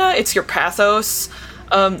like mana. It's your pathos.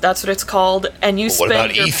 That's what it's called. And you spend.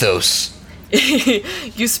 What about ethos?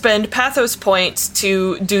 You spend pathos points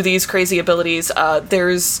to do these crazy abilities.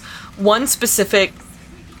 There's one specific,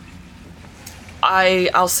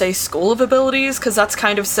 I'll say, school of abilities, because that's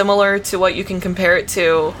kind of similar to what you can compare it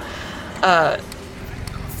to.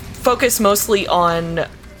 Focus mostly on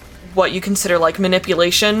what you consider, like,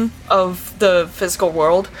 manipulation of the physical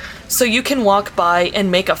world. So you can walk by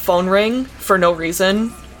and make a phone ring for no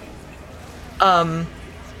reason.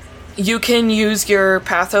 You can use your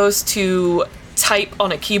pathos to type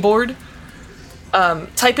on a keyboard.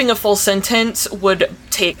 Typing a full sentence would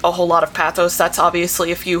take a whole lot of pathos. That's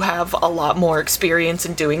obviously if you have a lot more experience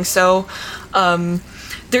in doing so.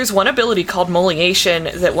 There's one ability called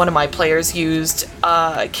Molliation that one of my players used.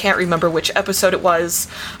 I can't remember which episode it was,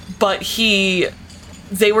 but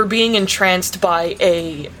they were being entranced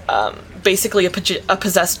by basically a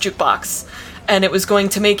possessed jukebox, and it was going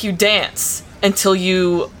to make you dance until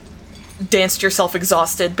you danced yourself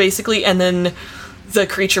exhausted, basically, and then the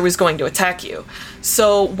creature was going to attack you.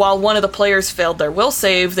 So while one of the players failed their will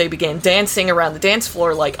save, they began dancing around the dance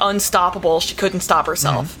floor like unstoppable. She couldn't stop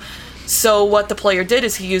herself. Mm-hmm. So what the player did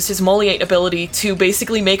is he used his Molliate ability to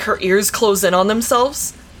basically make her ears close in on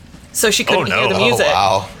themselves, so she couldn't hear the music. Oh,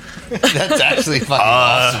 wow. That's actually fucking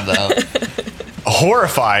awesome, though.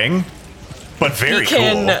 Horrifying, but very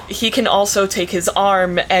cool. He can also take his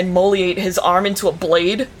arm and Molliate his arm into a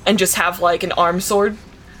blade and just have, like, an arm sword.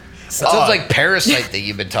 So, sounds like Parasite that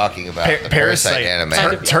you've been talking about. The Parasite anime.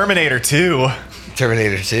 Kind of, yeah. Terminator 2.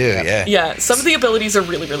 Terminator 2, yeah. Yeah, some of the abilities are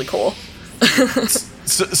really, really cool.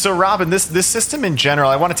 So Robin, this system in general,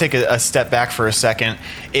 I want to take a step back for a second.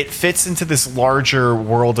 It fits into this larger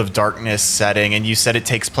World of Darkness setting, and you said it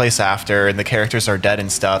takes place after, and the characters are dead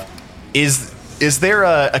and stuff. Is there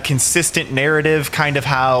a consistent narrative, kind of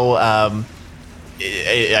how...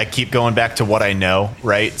 I keep going back to what I know,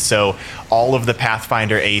 right? So all of the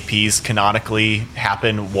Pathfinder APs canonically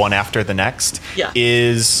happen one after the next. Yeah.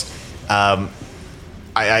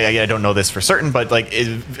 I don't know this for certain, but, like,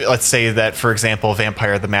 let's say that, for example,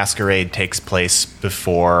 Vampire the Masquerade takes place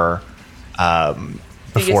before the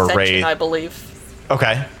Ascension, Raid. I believe.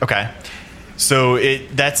 Okay. So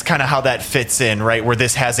that's kind of how that fits in, right? Where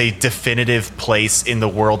this has a definitive place in the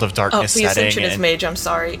World of Darkness the setting. Ascension is mage, I'm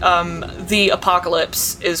sorry. The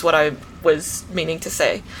Apocalypse is what I was meaning to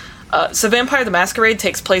say. So Vampire the Masquerade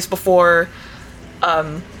takes place before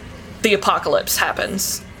the Apocalypse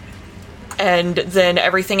happens. And then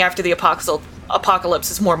everything after the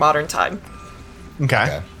Apocalypse is more modern time.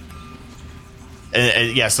 Okay.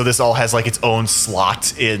 And yeah, so this all has like its own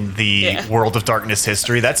slot in the World of Darkness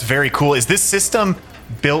history. That's very cool. Is this system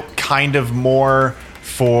built kind of more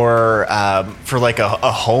for like a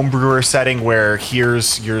homebrewer setting where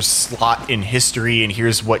here's your slot in history and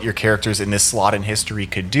here's what your characters in this slot in history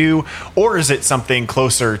could do? Or is it something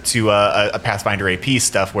closer to a Pathfinder AP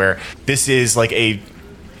stuff where this is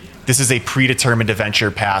a predetermined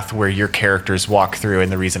adventure path where your characters walk through?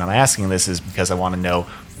 And the reason I'm asking this is because I want to know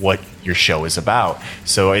what your show is about.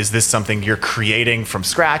 So is this something you're creating from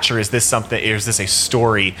scratch, or is this a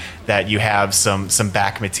story that you have some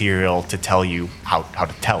back material to tell you how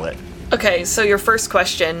to tell it? Okay, so your first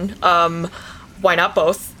question, why not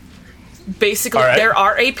both? Basically, right. There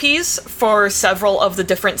are APs for several of the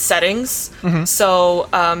different settings. Mm-hmm. So,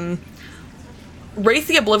 Wraith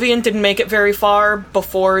the Oblivion didn't make it very far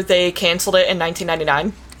before they canceled it in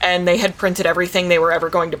 1999, and they had printed everything they were ever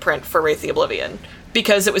going to print for Wraith the Oblivion.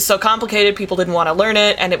 Because it was so complicated, people didn't want to learn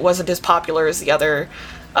it, and it wasn't as popular as the other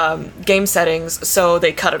game settings, so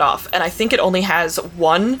they cut it off. And I think it only has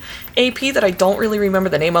one AP that I don't really remember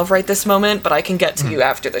the name of right this moment, but I can get to you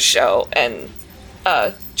after the show and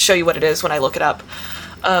show you what it is when I look it up.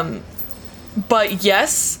 But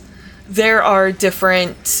yes, there are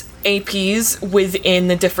different APs within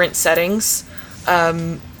the different settings.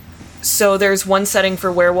 So there's one setting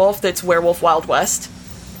for Werewolf that's Werewolf Wild West.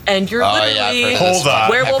 And you're literally hold on.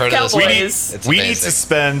 Werewolf Cowboys. We need to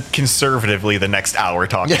spend conservatively the next hour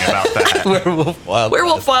talking about that.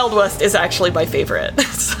 Werewolf Wild West is actually my favorite.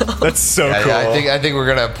 So. That's so cool. I think we're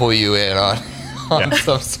gonna pull you in on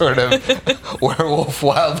some sort of Werewolf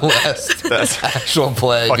Wild West actual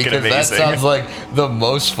play, because amazing. That sounds like the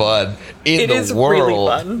most fun in the world. It is really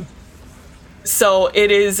fun. So it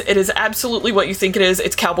is absolutely what you think it is.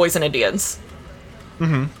 It's cowboys and Indians.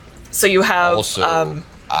 Mm-hmm. So you have also.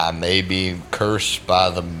 I may be cursed by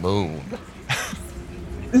the moon.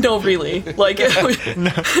 No, really. Like,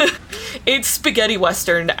 it's spaghetti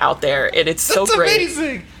western out there, and it's so great.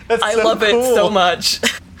 Amazing. That's I so love cool. it so much.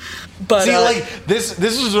 But see, this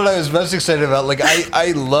is what I was most excited about. Like,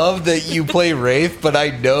 I love that you play Wraith, but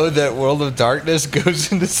I know that World of Darkness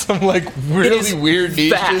goes into some really weird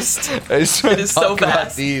niches. It is so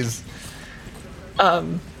vast. These.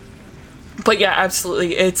 But yeah,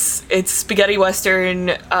 absolutely. It's spaghetti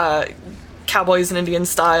western, cowboys and Indian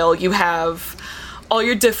style. You have all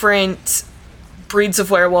your different breeds of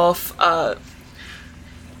werewolf.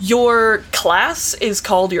 Your class is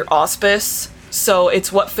called your auspice, so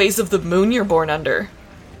it's what phase of the moon you're born under.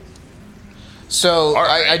 So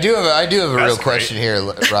right. I do have a real question here,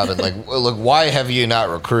 Robin. Look, why have you not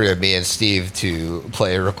recruited me and Steve to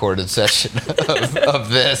play a recorded session of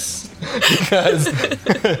this? Because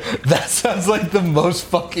that sounds like the most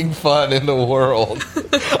fucking fun in the world.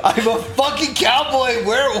 I'm a fucking cowboy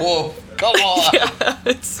werewolf. Come on. Yeah,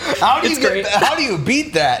 how do you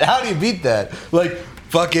beat that? How do you beat that? Like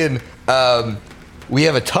fucking we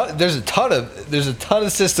have a ton. There's a ton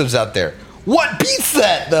of systems out there. What beats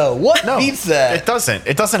that, though? What beats that? It doesn't.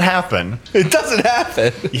 It doesn't happen. It doesn't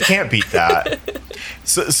happen. You can't beat that.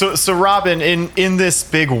 So Robin, in this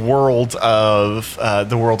big world of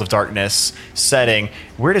the World of Darkness setting,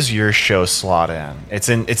 where does your show slot in?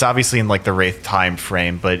 It's obviously in the Wraith time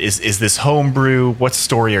frame, but is this homebrew? What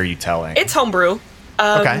story are you telling? It's homebrew.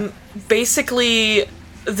 Okay. Basically,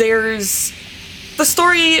 there's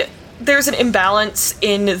an imbalance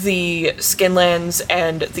in the Skinlands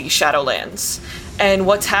and the Shadowlands. And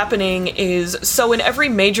what's happening is, so in every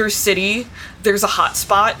major city, there's a hot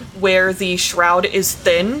spot where the shroud is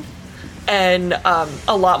thin, and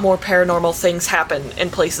a lot more paranormal things happen in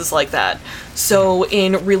places like that. So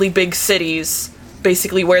in really big cities,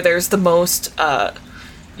 basically where there's the most,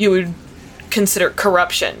 you would consider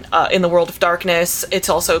corruption. In the World of Darkness, it's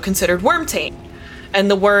also considered Wormtaint. And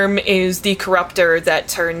the worm is the corruptor that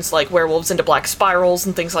turns werewolves into black spirals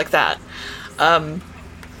and things like that.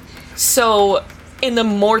 So in the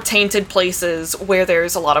more tainted places where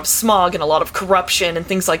there's a lot of smog and a lot of corruption and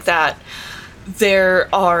things like that, there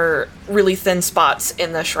are really thin spots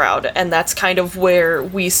in the shroud. And that's kind of where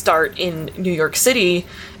we start in New York City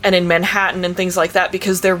and in Manhattan and things like that,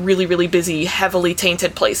 because they're really, really busy, heavily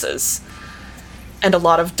tainted places. And a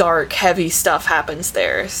lot of dark, heavy stuff happens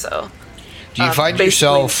there, so... Do you find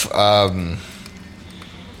yourself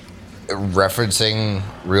referencing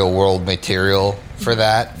real world material for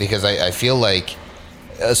that? Because I feel like,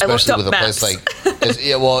 especially with a place like,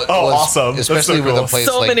 awesome. Especially so with cool. a place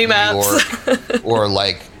So like many New maps. York or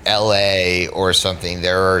like LA or something,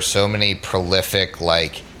 there are so many prolific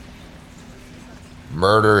like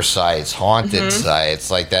murder sites, haunted sites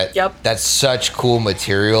like that. Yep. That's such cool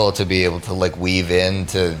material to be able to like weave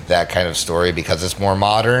into that kind of story because it's more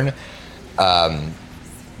modern.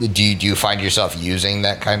 Do you find yourself using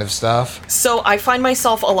that kind of stuff? So I find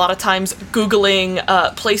myself a lot of times Googling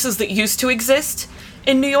places that used to exist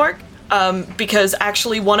in New York, because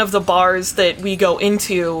actually one of the bars that we go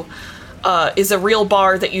into is a real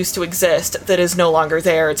bar that used to exist that is no longer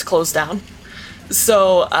there. It's closed down.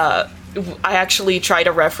 So I actually try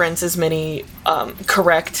to reference as many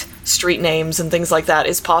correct street names and things like that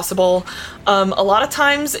as possible. A lot of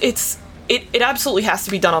times it absolutely has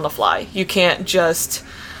to be done on the fly. You can't just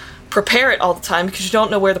prepare it all the time because you don't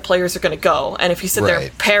know where the players are going to go. And if you sit there and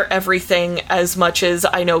prepare everything as much as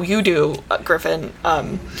I know you do, Griffin,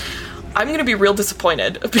 I'm going to be real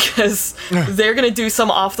disappointed because they're going to do some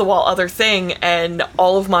off-the-wall other thing and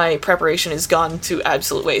all of my preparation is gone to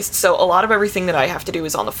absolute waste. So a lot of everything that I have to do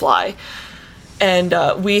is on the fly. And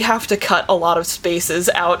we have to cut a lot of spaces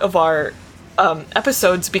out of our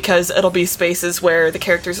episodes because it'll be spaces where the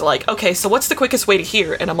characters are like, okay, so what's the quickest way to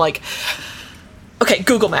here? And I'm like, okay,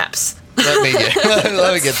 Google Maps. Let me get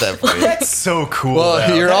that for you. That's so cool. Well,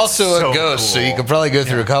 though. you're That's also so a ghost, cool. so you could probably go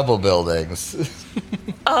through a couple buildings.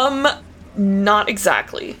 Not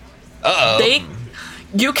exactly. Uh-oh.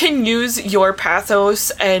 You can use your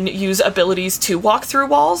pathos and use abilities to walk through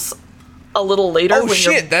walls a little later. Oh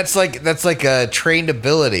shit, that's like a trained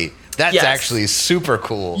ability. That's Yes. actually super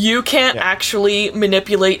cool. You can't actually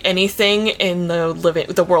manipulate anything in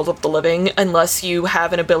the world of the living unless you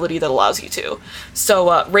have an ability that allows you to.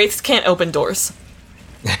 So wraiths can't open doors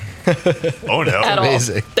Oh no. at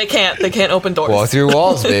Amazing. all. They can't open doors. Walk through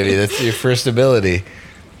walls, baby. That's your first ability.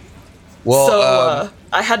 Well, So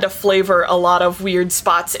I had to flavor a lot of weird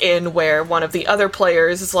spots in where one of the other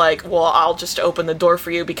players is like, well, I'll just open the door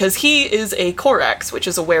for you because he is a Korax, which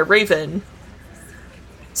is a were-raven.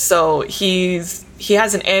 So he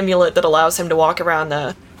has an amulet that allows him to walk around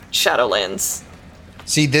the Shadowlands.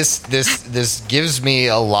 see, this gives me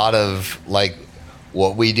a lot of like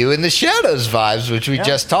what we do in the shadows vibes, which we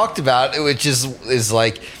just talked about, which is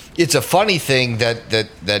like it's a funny thing that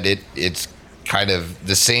it's kind of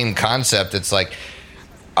the same concept. It's like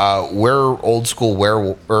we're old school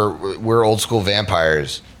we're old school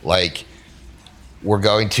vampires. Like we're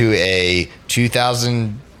going to a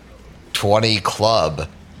 2020 club.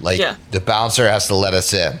 Like the bouncer has to let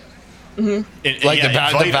us in. Like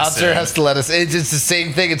the bouncer has to let us in. It's just the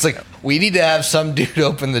same thing. It's like we need to have some dude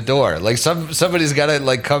open the door. Like somebody's got to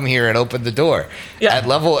like come here and open the door. Yeah. At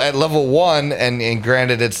level 1, and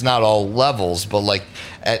granted it's not all levels, but like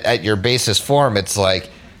at your basis form, it's like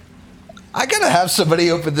I gotta have somebody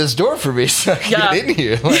open this door for me so I can get in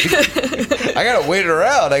here. Like, I gotta wait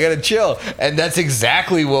around. I gotta chill. And that's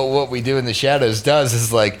exactly what we do in the shadows does.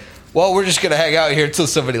 Is like, well, we're just gonna hang out here until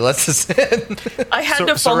somebody lets us in. I had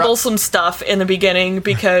to fumble some stuff in the beginning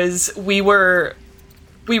because we were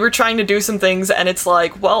trying to do some things and it's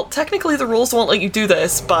like, well, technically the rules won't let you do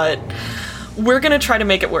this, but we're gonna try to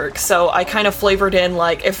make it work. So I kind of flavored in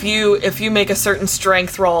like, if you make a certain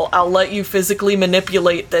strength roll, I'll let you physically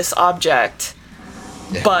manipulate this object,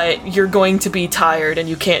 but you're going to be tired and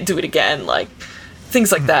you can't do it again. Like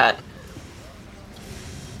things like that.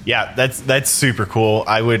 Yeah, that's super cool.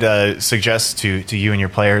 I would suggest to you and your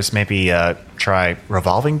players maybe try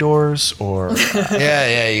revolving doors or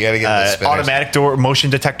yeah, you gotta get the spinners. automatic door, motion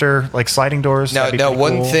detector, like sliding doors. No, That'd be pretty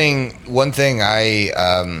one cool. thing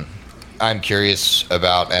I'm curious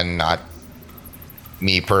about, and not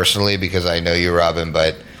me personally because I know you, Robin,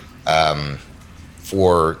 but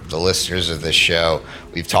for the listeners of this show,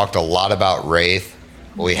 we've talked a lot about Wraith,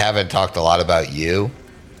 but we haven't talked a lot about you.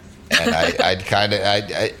 And I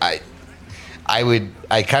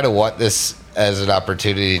kind of want this as an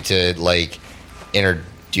opportunity to like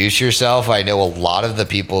introduce yourself. I know a lot of the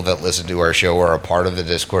people that listen to our show are a part of the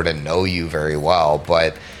Discord and know you very well,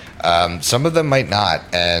 but some of them might not.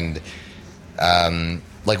 And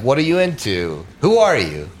like, what are you into? Who are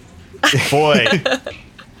you? Boy.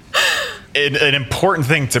 An important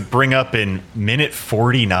thing to bring up in minute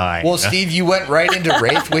 49. Well, Steve, you went right into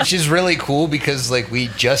Wraith, which is really cool because like we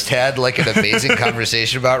just had like an amazing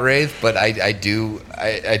conversation about Wraith, but I do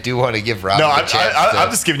want to give Robin a chance. I'm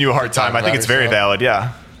just giving you a hard time. I think it's very valid.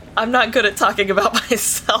 Yeah. I'm not good at talking about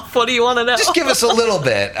myself. What do you want to know? Just give us a little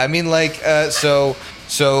bit. I mean, like, so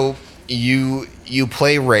you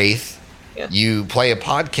play Wraith. Yeah. you play a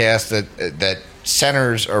podcast that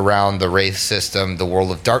centers around the Wraith system, the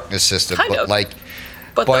World of Darkness system, Kind of.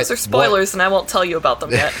 But those are spoilers, and I won't tell you about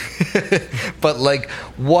them yet. But like,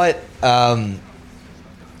 what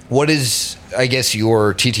is, I guess,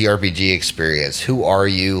 your TTRPG experience? Who are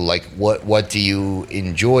you? Like, what do you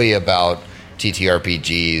enjoy about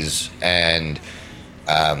TTRPGs? And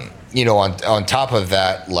on top of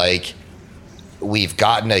that, like, we've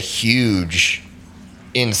gotten a huge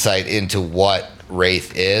insight into what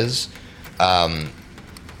Wraith is.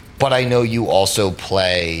 But I know you also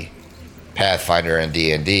play Pathfinder and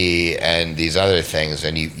D&D and these other things,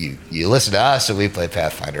 and you listen to us, and we play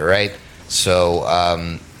Pathfinder, right? So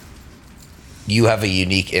you have a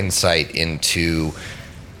unique insight into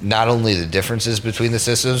not only the differences between the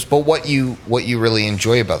systems, but what you really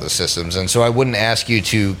enjoy about the systems. And so I wouldn't ask you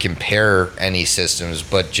to compare any systems,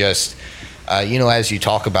 but just as you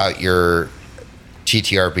talk about your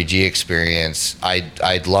TTRPG experience,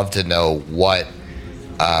 I'd love to know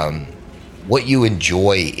what you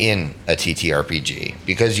enjoy in a TTRPG,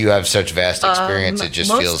 because you have such vast experience. It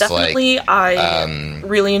just feels definitely, like I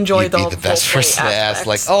really enjoy the best roleplay person to ask.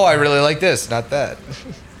 Like, aspects. oh, I really like this, not that.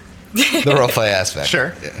 The roleplay aspect,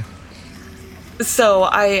 Sure. Yeah. So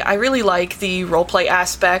I really like the roleplay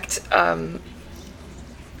aspect.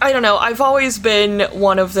 I don't know. I've always been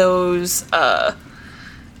one of those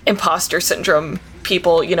imposter syndrome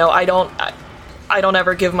people. I don't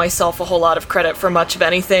ever give myself a whole lot of credit for much of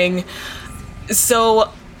anything. So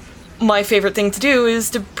my favorite thing to do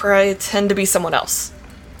is to pretend to be someone else.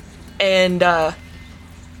 And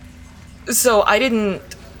so I didn't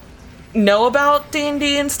know about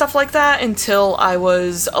D&D and stuff like that until I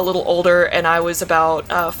was a little older, and I was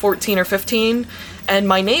about 14 or 15. And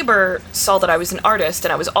my neighbor saw that I was an artist,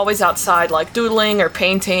 and I was always outside, like, doodling or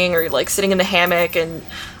painting or, like, sitting in the hammock and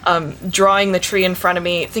drawing the tree in front of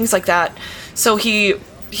me, things like that. So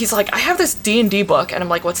he's like, I have this D&D book. And I'm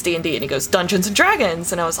like, what's D&D? And he goes, Dungeons and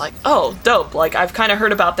Dragons. And I was like, oh, dope. Like, I've kind of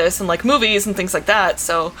heard about this in, like, movies and things like that.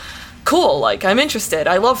 So cool. Like, I'm interested.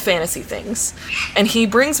 I love fantasy things. And he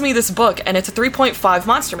brings me this book, and it's a 3.5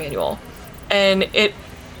 monster manual. And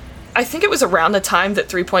I think it was around the time that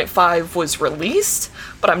 3.5 was released,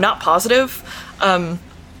 but I'm not positive. And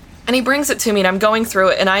he brings it to me, and I'm going through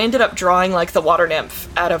it, and I ended up drawing, like, the water nymph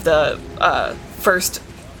out of the first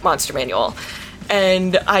monster manual.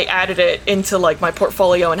 And I added it into, like, my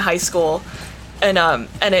portfolio in high school. And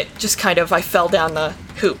it just kind of, I fell down the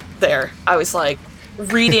hoop there. I was, like,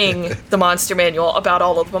 reading the monster manual about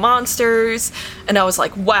all of the monsters, and I was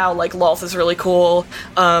like, wow, like, Lolth is really cool.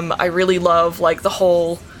 I really love, like, the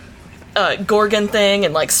whole Gorgon thing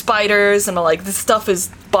and, like, spiders, and, like, this stuff is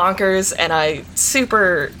bonkers, and I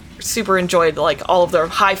super enjoyed, like, all of the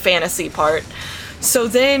high fantasy part. So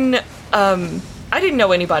then I didn't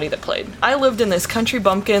know anybody that played. I lived in this country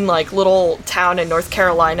bumpkin, like, little town in North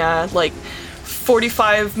Carolina, like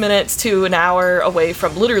 45 minutes to an hour away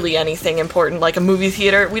from literally anything important, like a movie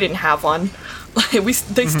theater. We didn't have one.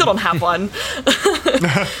 They still don't have one.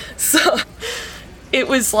 So it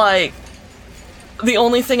was like, the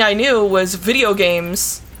only thing I knew was video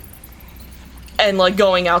games and, like,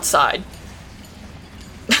 going outside.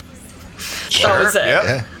 That was it.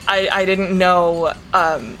 Yeah. I didn't know.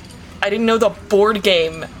 I didn't know the board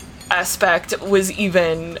game aspect was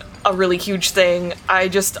even a really huge thing.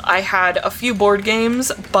 I had a few board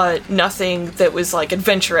games, but nothing that was, like,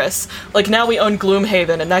 adventurous. Like, now we own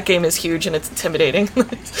Gloomhaven, and that game is huge, and it's intimidating.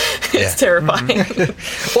 It's terrifying.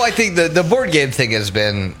 Mm-hmm. Well, I think the board game thing has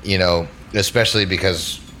been, especially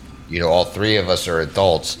because, all three of us are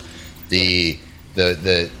adults, the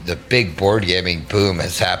big board gaming boom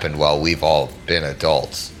has happened while we've all been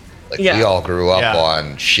adults. Like, we all grew up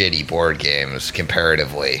on shitty board games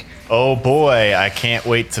comparatively. Oh boy, I can't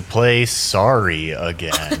wait to play Sorry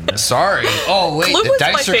again. Sorry. Oh wait, Clue was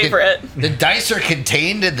my favorite. The dice are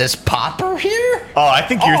contained in this popper here? Oh, I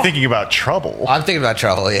think you're thinking about Trouble. I'm thinking about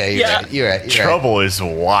Trouble. Yeah, you're right. Trouble is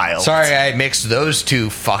wild. Sorry, I mixed those two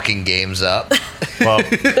fucking games up. Well,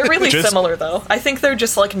 They're really similar, though. I think they're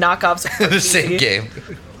just, like, knockoffs of The same game.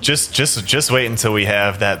 Just wait until we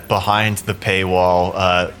have that behind the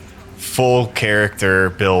paywall, full character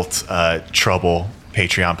built Trouble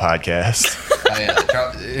Patreon podcast. Oh,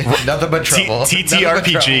 yeah, nothing but trouble.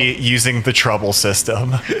 TTRPG using the Trouble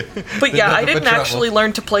system. But yeah, I Nothing but didn't actually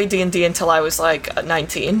learn to play D&D until I was, like,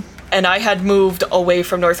 19. And I had moved away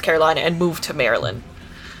from North Carolina and moved to Maryland.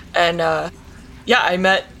 And, I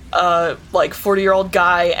met a, like, 40-year-old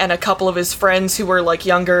guy and a couple of his friends who were, like,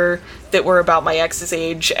 younger, that were about my ex's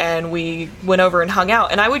age, and we went over and hung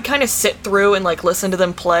out. And I would kind of sit through and, like, listen to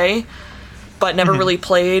them play, but never really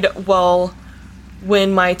played. Well,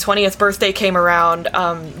 when my 20th birthday came around,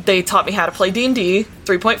 they taught me how to play D&D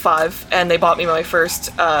 3.5, and they bought me my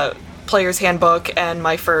first player's handbook and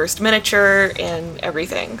my first miniature and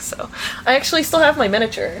everything. So I actually still have my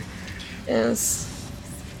miniature. It's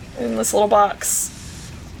in this little box.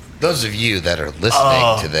 Those of you that are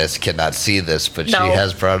listening to this cannot see this, but she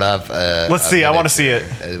has brought up. Let's see. I want to see it,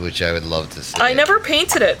 which I would love to see. I never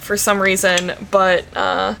painted it for some reason, but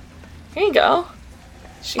here you go.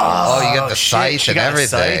 You got the scythe and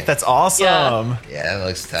everything. That's awesome. Yeah, it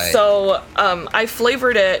looks tight. So I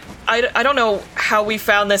flavored it. I don't know how we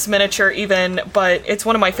found this miniature even, but it's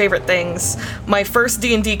one of my favorite things. My first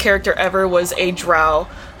D&D character ever was a drow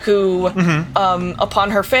who,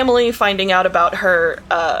 upon her family finding out about her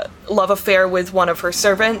love affair with one of her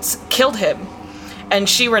servants, killed him. And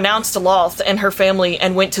she renounced Aloth and her family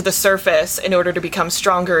and went to the surface in order to become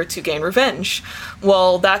stronger to gain revenge.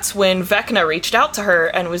 Well, that's when Vecna reached out to her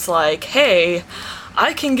and was like, hey,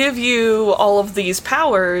 I can give you all of these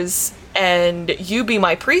powers and you be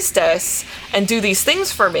my priestess and do these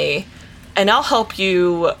things for me, and I'll help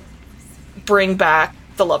you bring back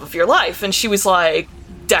the love of your life. And she was like,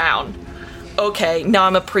 down. Okay, now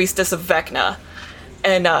I'm a priestess of Vecna.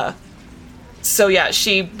 And so yeah,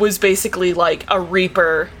 she was basically like a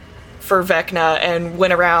reaper for Vecna and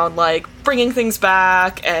went around like bringing things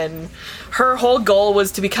back, and her whole goal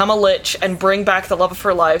was to become a lich and bring back the love of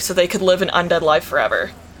her life so they could live an undead life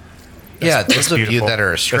forever. Those of you that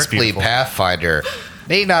are strictly Pathfinder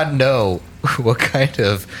may not know what kind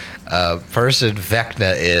of person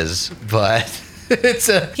Vecna is, but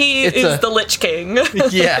he is the Lich King.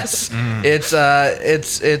 Yes,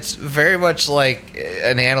 it's very much like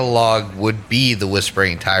an analog would be the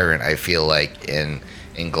Whispering Tyrant. I feel like in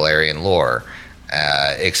Galarian lore,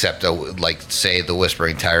 except like say the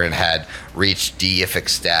Whispering Tyrant had reached deific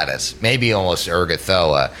status. Maybe almost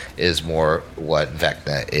Urgathoa is more what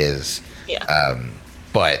Vecna is. Yeah.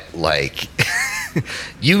 But like,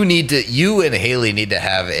 you and Haley need to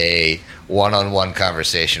have a one-on-one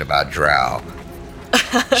conversation about Drow.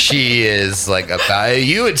 She is like about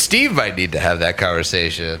you, and Steve might need to have that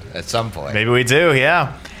conversation at some point. Maybe we do,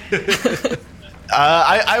 yeah.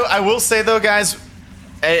 I will say though, guys,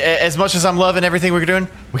 as much as I'm loving everything we're doing,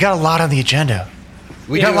 we got a lot on the agenda.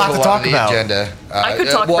 We got a lot to talk about. Agenda. I could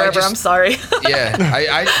talk forever. I'm sorry. Yeah,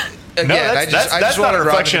 that's not a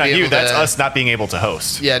reflection on you. That's us not being able to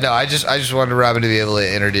host. Yeah, no, I just wanted Robin to be able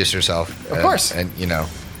to introduce herself. Of course, and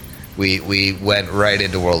we went right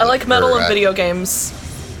into World. I like metal and video games.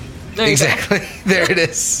 Exactly. There it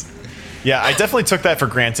is. Yeah, I definitely took that for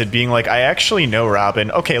granted, being like, I actually know Robin.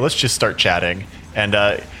 Okay, let's just start chatting, and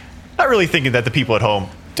not really thinking that the people at home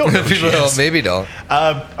don't know. People at home maybe don't.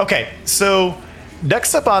 Okay, so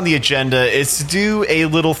next up on the agenda is to do a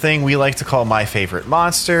little thing we like to call My Favorite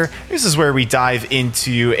Monster. This is where we dive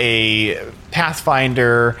into a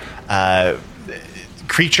Pathfinder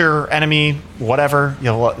creature, enemy, whatever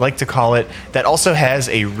you'll like to call it, that also has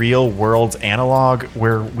a real world analog,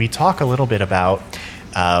 where we talk a little bit about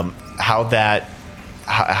how that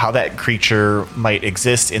creature might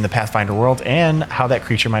exist in the Pathfinder world and how that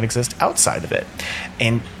creature might exist outside of it.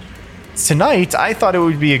 And tonight, I thought it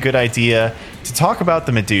would be a good idea to talk about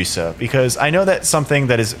the Medusa, because I know that's something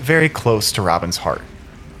that is very close to Robin's heart.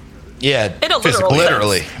 Yeah, in a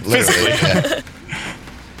literally. Yeah.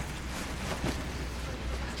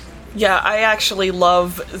 Yeah, I actually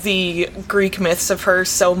love the Greek myths of her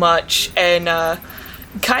so much, and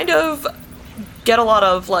kind of get a lot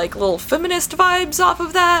of like little feminist vibes off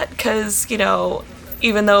of that, because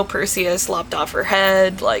even though Perseus lopped off her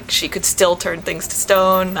head, like, she could still turn things to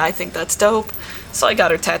stone. I think that's dope, so I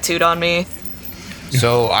got her tattooed on me.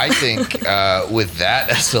 So I think with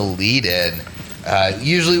that as a lead-in,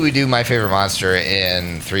 usually we do My Favorite Monster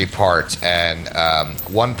in 3 parts, and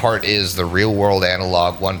one part is the real-world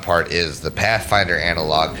analog, one part is the Pathfinder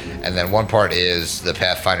analog, and then one part is the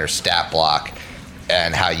Pathfinder stat block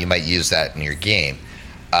and how you might use that in your game.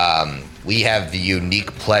 We have the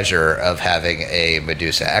unique pleasure of having a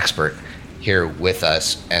Medusa expert here with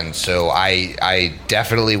us, and so I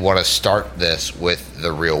definitely want to start this with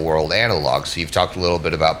the real-world analog. So you've talked a little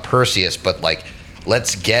bit about Perseus, but like,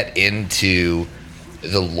 let's get into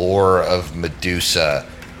the lore of Medusa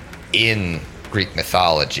in Greek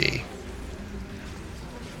mythology.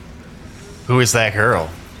 Who is that girl?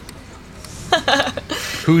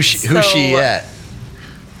 Who's she at?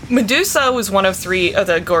 Medusa was one of 3 of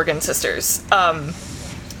the Gorgon sisters.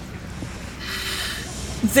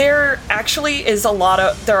 There actually is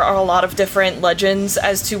there are a lot of different legends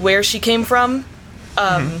as to where she came from,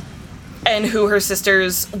 and who her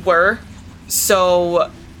sisters were.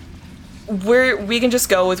 So we can just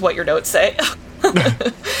go with what your notes say.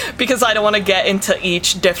 because I don't want to get into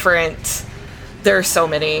each different. There are so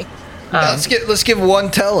many. Let's give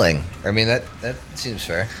one telling. I mean that seems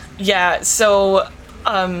fair. Yeah. So,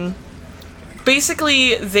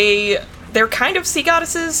 basically, they're kind of sea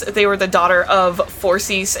goddesses. They were the daughter of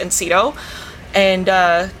Phorcys and Ceto,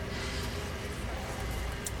 and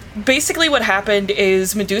basically what happened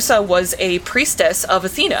is Medusa was a priestess of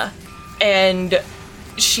Athena, and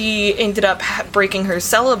she ended up breaking her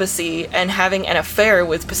celibacy and having an affair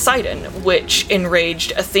with Poseidon, which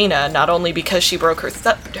enraged Athena, not only because she broke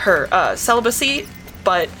her celibacy,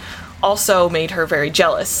 but also made her very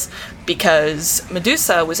jealous, because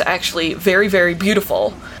Medusa was actually very, very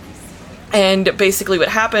beautiful. And basically what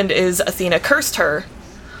happened is Athena cursed her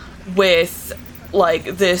with like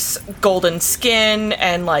this golden skin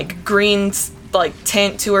and like green like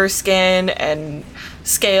tint to her skin and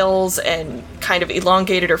scales, and kind of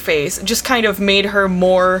elongated her face, just kind of made her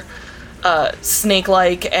more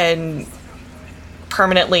snake-like and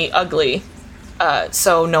permanently ugly,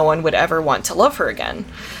 so no one would ever want to love her again.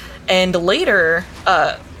 And later,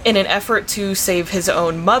 in an effort to save his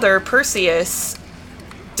own mother, Perseus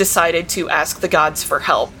decided to ask the gods for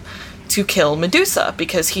help to kill Medusa,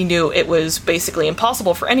 because he knew it was basically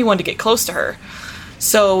impossible for anyone to get close to her.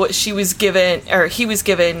 So he was given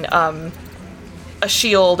a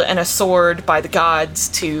shield and a sword by the gods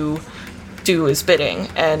to do his bidding,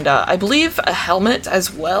 and I believe a helmet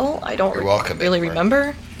as well. I don't really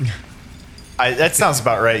remember. That sounds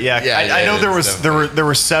about right. Yeah, I know there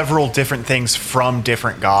were several different things from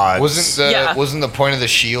different gods. Wasn't the point of the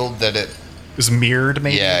shield that it was mirrored?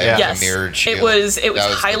 Maybe. Yeah, yes. A mirrored shield. It was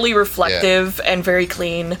highly reflective and very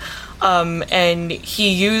clean. And he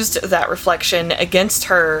used that reflection against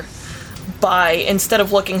her by, instead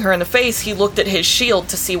of looking her in the face, he looked at his shield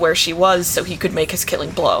to see where she was so he could make his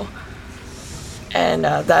killing blow. And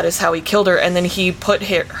that is how he killed her. And then he put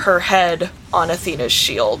her head on Athena's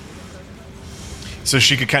shield. So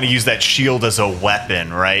she could kind of use that shield as a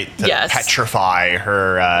weapon, right? To petrify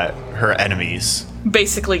her enemies.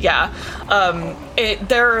 Basically, yeah.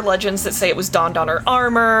 There are legends that say it was donned on her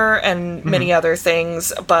armor and many other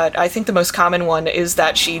things, but I think the most common one is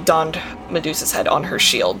that she donned Medusa's head on her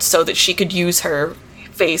shield so that she could use her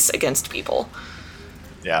face against people.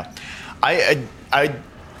 Yeah. I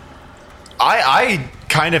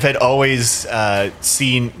kind of had always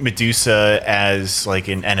seen Medusa as like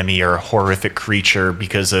an enemy or a horrific creature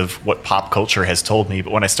because of what pop culture has told me.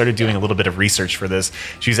 But when I started doing a little bit of research for this,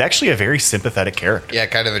 she's actually a very sympathetic character. Yeah,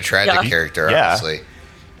 kind of a tragic character, honestly.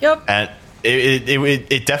 Yep. And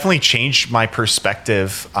it definitely changed my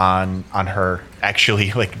perspective on her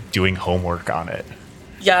actually like doing homework on it.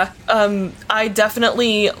 Yeah. I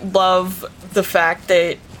definitely love the fact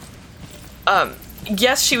that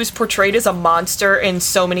yes, she was portrayed as a monster in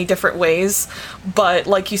so many different ways, but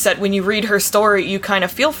like you said, when you read her story, you kind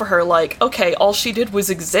of feel for her, like, okay, all she did was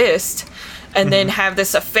exist and then have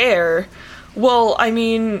this affair. Well, I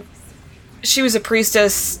mean, she was a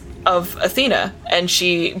priestess of Athena, and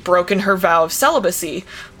she broken her vow of celibacy,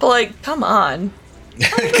 but like, come on.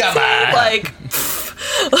 Come on. Like,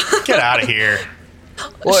 get out of here.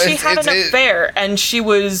 Well, she had an affair, and she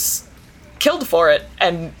was killed for it,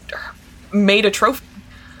 and made a trophy.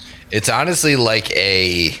 It's honestly like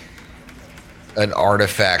an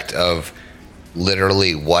artifact of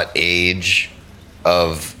literally what age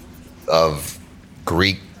of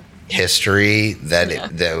Greek history that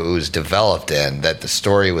it was developed in, that the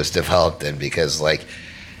story was developed in, because like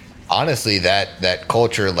honestly that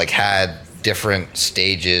culture like had different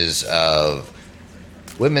stages of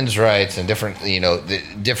women's rights and different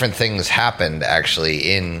different things happened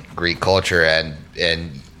actually in Greek culture, and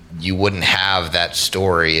you wouldn't have that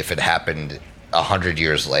story if it happened 100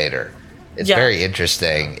 years later. It's very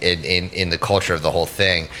interesting in the culture of the whole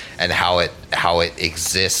thing, and how it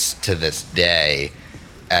exists to this day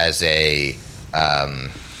as an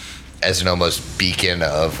almost beacon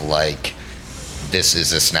of like, this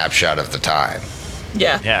is a snapshot of the time.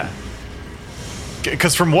 Yeah.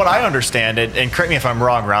 Because from what I understand, and correct me if I'm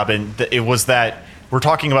wrong, Robin, it was that we're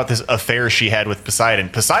talking about this affair she had with Poseidon.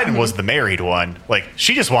 Poseidon was the married one. Like,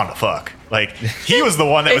 she just wanted to fuck. Like, he was the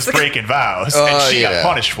one that was breaking vows, and she got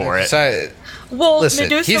punished for it. Well, listen,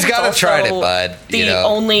 Medusa he's got to try it, bud. The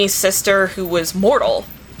only sister who was mortal.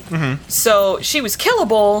 Mm-hmm. So she was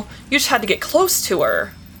killable. You just had to get close to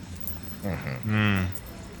her.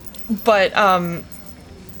 Mm-hmm. But,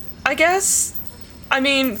 I guess, I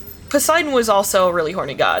mean, Poseidon was also a really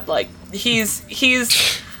horny god. Like,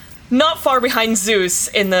 he's not far behind Zeus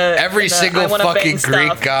in the every single fucking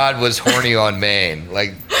Greek god was horny on Maine.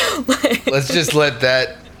 Like, let's just let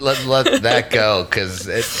that go, because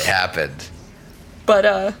it happened.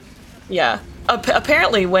 But yeah.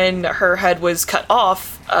 Apparently, when her head was cut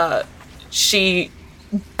off, she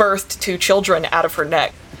birthed 2 children out of her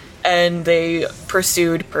neck, and they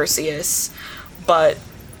pursued Perseus, but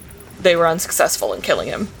they were unsuccessful in killing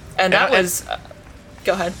him. And that was...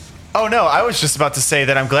 go ahead. Oh, no, I was just about to say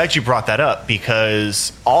that I'm glad you brought that up,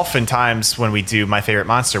 because oftentimes when we do My Favorite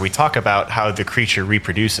Monster, we talk about how the creature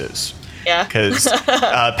reproduces. Yeah. Because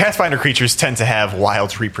Pathfinder creatures tend to have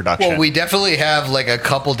wild reproduction. Well, we definitely have like a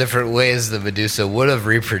couple different ways the Medusa would have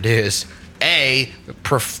reproduced. A,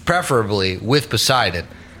 preferably with Poseidon.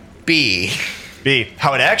 B,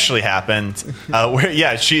 how it actually happened. She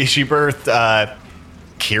birthed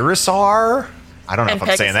Kirisar. I don't know if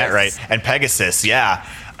I'm saying that right. And Pegasus, yeah.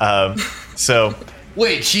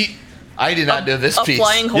 Wait, I did not know this piece. A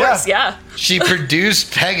flying horse, yeah. She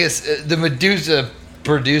produced Pegasus. The Medusa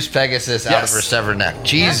produced Pegasus out of her severed neck.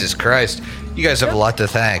 Jesus Christ. You guys have a lot to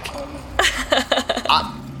thank.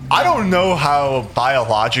 I don't know how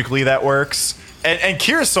biologically that works. And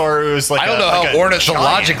Kirisar was like I don't know how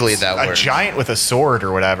ornithologically that works. A giant with a sword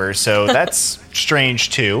or whatever. So that's strange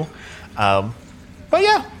too. But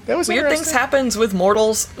yeah, that was weird things happens with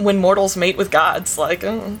mortals when mortals mate with gods. Like,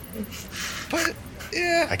 but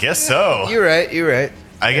yeah, I guess so. You're right.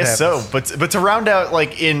 I guess so, but to round out,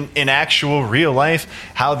 like in actual real life,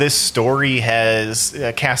 how this story has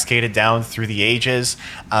cascaded down through the ages,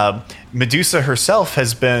 Medusa herself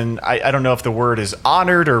has been, I don't know if the word is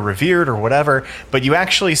honored or revered or whatever, but you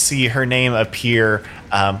actually see her name appear.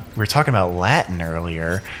 We were talking about Latin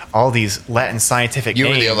earlier, all these Latin scientific names.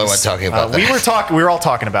 You were the only one talking about that. We were all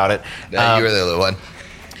talking about it. No, you were the other one.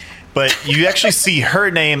 But you actually see her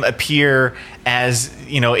name appear as,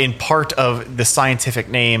 in part of the scientific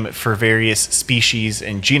name for various species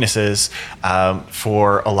and genuses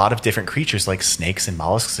for a lot of different creatures like snakes and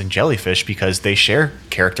mollusks and jellyfish, because they share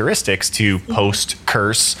characteristics to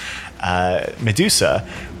post-curse Medusa,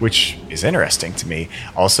 which is interesting to me.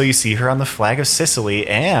 Also, you see her on the flag of Sicily,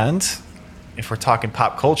 and if we're talking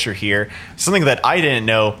pop culture here, something that I didn't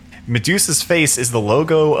know, Medusa's face is the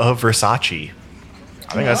logo of Versace.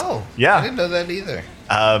 I think I didn't know that either.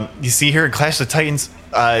 You see her in Clash of the Titans.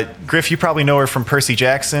 Griff, you probably know her from Percy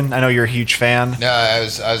Jackson. I know you're a huge fan. No, I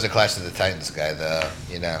was a Clash of the Titans guy, though.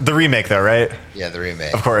 The remake, though, right? Yeah, the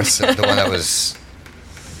remake, of course. the one that was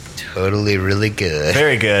totally really good.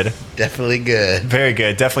 Very good. Definitely good. Very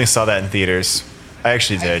good. Definitely saw that in theaters. I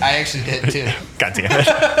actually did. I actually did too. God damn it.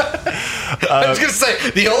 I was gonna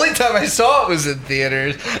say the only time I saw it was in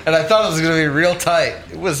theaters, and I thought it was gonna be real tight.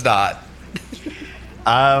 It was not.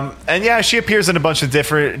 And yeah, she appears in a bunch of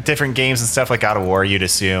different games and stuff like God of War, you'd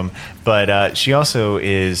assume. But she also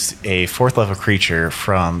is a 4th level creature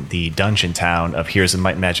from the dungeon town of Heroes of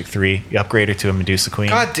Might and Magic 3. You upgrade her to a Medusa Queen.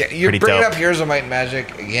 God damn, you're bringing up Heroes of Might and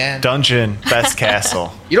Magic again. Dungeon, best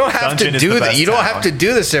castle. You don't have to do that. You don't have to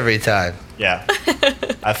do this every time. Yeah.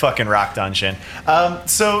 I fucking rock Dungeon.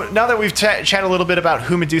 So now that we've chatted a little bit about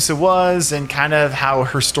who Medusa was and kind of how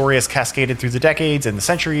her story has cascaded through the decades and the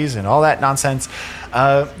centuries and all that nonsense,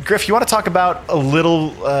 Griff, you want to talk about a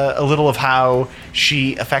little of how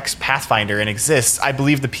she affects Pathfinder and exists? I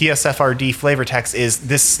believe the PSFRD flavor text is,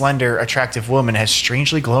 this slender, attractive woman has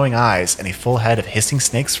strangely glowing eyes and a full head of hissing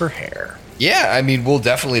snakes for hair. Yeah, I mean, we'll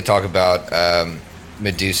definitely talk about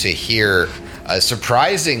Medusa here.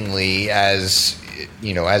 Surprisingly, as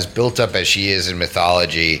built up as she is in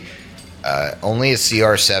mythology, only a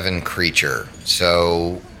CR7 creature.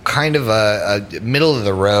 So kind of a middle of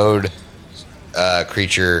the road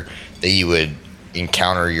creature that you would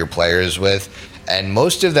encounter your players with. And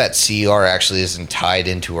most of that CR actually isn't tied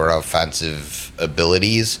into her offensive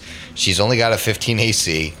abilities. She's only got a 15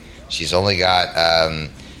 AC. She's only got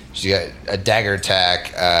she's got a dagger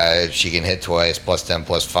attack. She can hit twice, +10,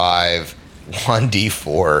 +5,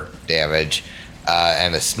 1d4 damage,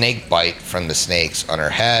 and a snake bite from the snakes on her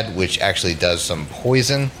head, which actually does some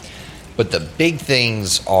poison. But the big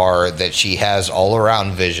things are that she has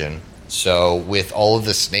all-around vision. So with all of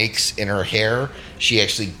the snakes in her hair, she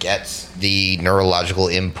actually gets the neurological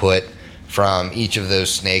input from each of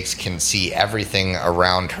those snakes, can see everything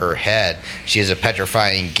around her head. She has a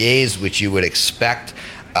petrifying gaze, which you would expect.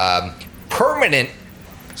 Permanent.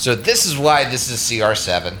 So this is why this is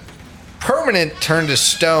CR7. Permanent turn to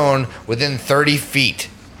stone within 30 feet.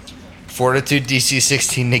 Fortitude DC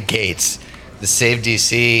 16 negates. The save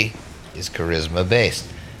DC is charisma based.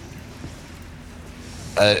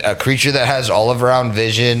 A creature that has all around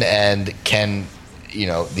vision and can,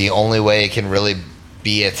 the only way it can really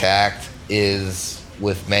be attacked is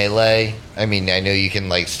with melee. I mean, I know you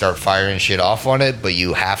can start firing shit off on it, but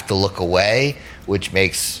you have to look away, which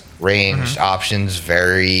makes ranged options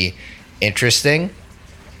very interesting.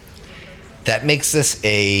 That makes this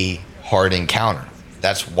a hard encounter.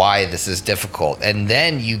 That's why this is difficult. And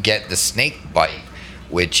then you get the snake bite,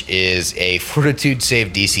 which is a fortitude save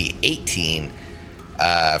DC 18.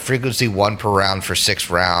 Frequency 1 per round for 6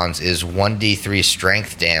 rounds is 1d3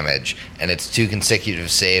 strength damage, and it's 2 consecutive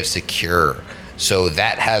saves secure. So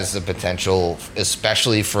that has the potential,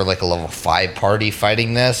 especially for like a level 5 party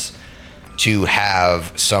fighting this, to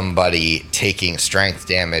have somebody taking strength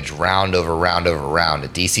damage round over round over round.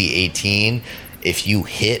 At DC 18, if you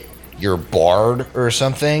hit your bard or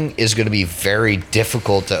something, is going to be very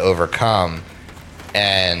difficult to overcome,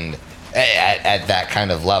 and at that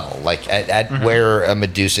kind of level, like at where a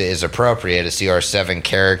Medusa is appropriate, a CR7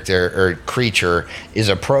 character or creature is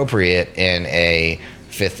appropriate in a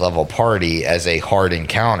 5th level party as a hard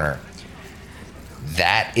encounter.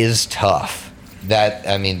 That is tough.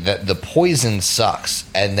 The poison sucks,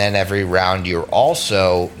 and then every round you're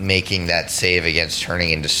also making that save against turning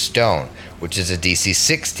into stone, which is a DC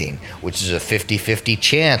 16, which is a 50-50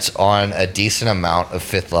 chance on a decent amount of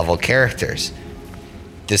 5th level characters.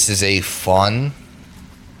 This is a fun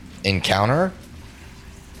encounter,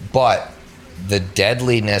 but the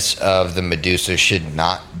deadliness of the Medusa should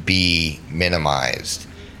not be minimized.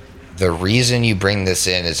 The reason you bring this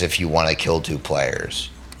in is if you want to kill 2 players.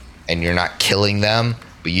 And you're not killing them,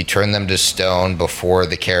 but you turn them to stone before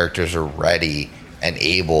the characters are ready and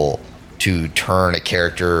able to turn a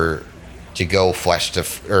character to go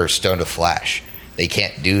stone to flesh. They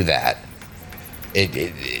can't do that.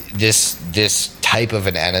 This type of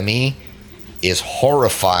an enemy is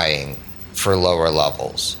horrifying for lower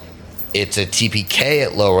levels. It's a TPK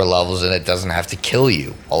at lower levels, and it doesn't have to kill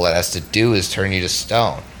you. All it has to do is turn you to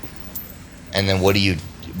stone. And then what do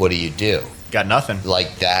you do? Got nothing.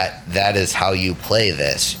 Like that is how you play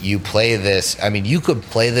this. You play this. I mean, you could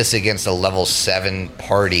play this against a level 7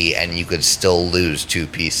 party and you could still lose 2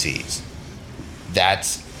 PCs.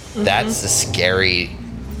 That's the scary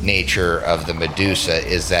nature of the Medusa,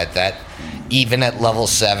 is that even at level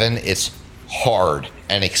 7, it's hard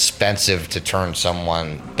and expensive to turn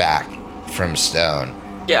someone back from stone.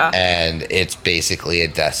 Yeah. And it's basically a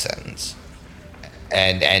death sentence.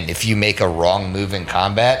 And if you make a wrong move in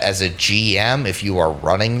combat, as a GM, if you are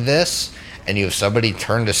running this and you have somebody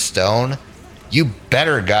turn to stone, you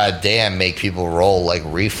better goddamn make people roll like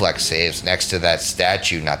reflex saves next to that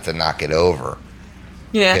statue not to knock it over.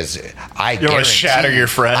 Yeah. Because you want to shatter your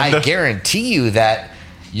friend. I guarantee you that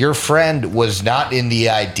your friend was not in the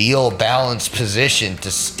ideal balanced position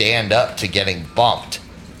to stand up to getting bumped.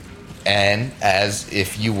 And as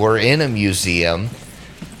if you were in a museum,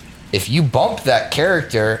 if you bump that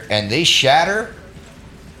character and they shatter,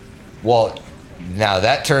 well, now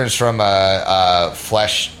that turns from a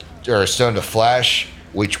flesh or a stone to flesh,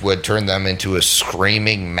 which would turn them into a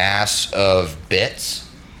screaming mass of bits,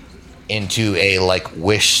 into a like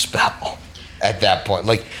wish spell at that point.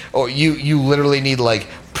 Like, oh, you literally need like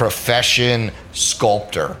profession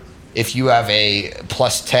sculptor. If you have a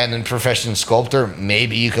 +10 in profession sculptor,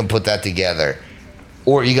 maybe you can put that together,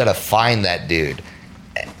 or you got to find that dude.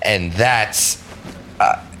 And that's,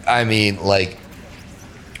 like,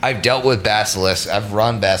 I've dealt with Basilisk. I've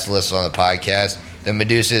run Basilisk on the podcast. The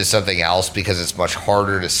Medusa is something else because it's much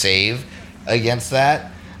harder to save against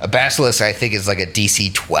that. A Basilisk, I think, is like a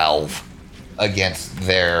DC 12 against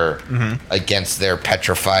their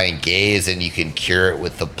petrifying gaze, and you can cure it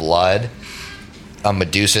with the blood. A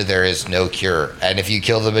Medusa, there is no cure. And if you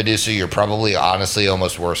kill the Medusa, you're probably honestly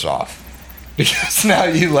almost worse off. Because now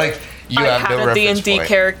you have no reference point. I had a D&D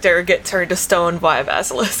character get turned to stone by a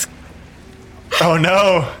basilisk. Oh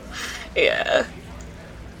no. Yeah.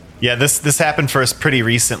 Yeah, this happened for us pretty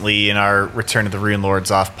recently in our Return of the Rune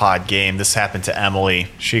Lords off pod game. This happened to Emily.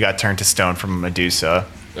 She got turned to stone from a Medusa.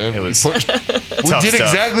 It was we did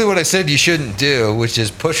exactly what I said you shouldn't do, which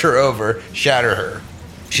is push her over, shatter her.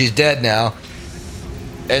 She's dead now,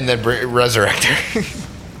 and then resurrect her.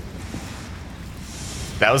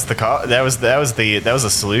 That was the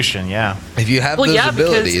solution. Yeah. If you have those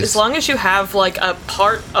abilities, because as long as you have like a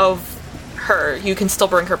part of her, you can still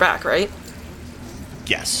bring her back, right?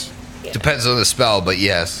 Yes. Yeah. Depends on the spell, but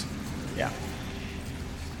yes. Yeah.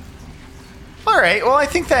 All right. Well, I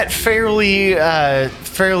think that fairly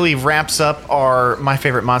wraps up our My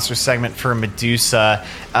Favorite Monster segment for Medusa.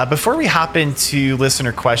 Before we hop into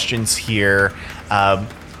listener questions here,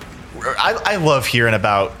 I love hearing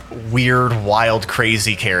about weird, wild,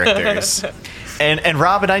 crazy characters. and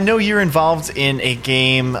Robin, I know you're involved in a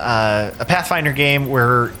game, a Pathfinder game,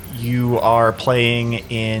 where you are playing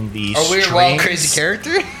in the weird, wild, crazy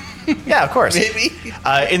character? Yeah, of course. Maybe.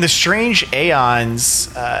 In the Strange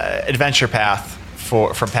Aeons adventure path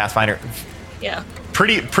from Pathfinder. Yeah.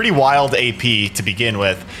 pretty wild AP to begin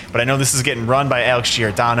with. But I know this is getting run by Alex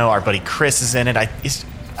Giordano. Our buddy Chris is in it.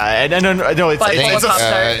 I know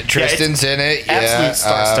it's Tristan's in it. Yeah, absolute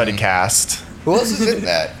star-studded cast. Who else is in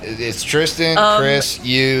that? It's Tristan, Chris,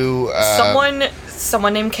 you, someone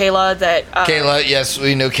named Kayla. Kayla, yes,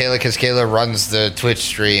 we know Kayla because Kayla runs the Twitch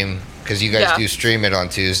stream because you guys do stream it on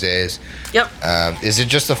Tuesdays. Yep. Is it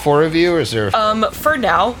just the four of you, or is there? For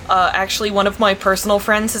now, actually, one of my personal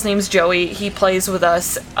friends, his name's Joey. He plays with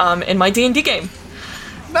us in my D&D game.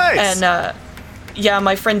 Nice. And yeah,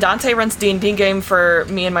 my friend Dante runs D&D game for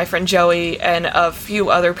me and my friend Joey and a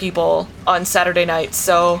few other people on Saturday nights.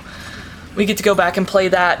 So we get to go back and play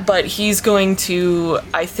that. But he's going to,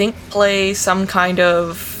 I think, play some kind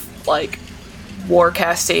of like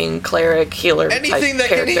warcasting cleric healer anything type that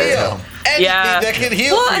character. can heal. Anything that can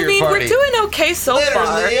heal for your party. We're doing okay so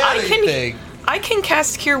Literally far. anything. I can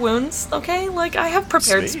cast Cure Wounds, okay? Like, I have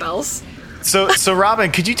prepared spells. So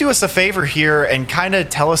Robin, could you do us a favor here and kind of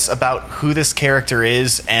tell us about who this character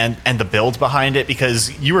is and the build behind it?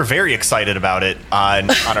 Because you were very excited about it on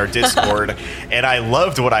our Discord, and I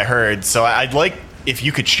loved what I heard. So I'd like if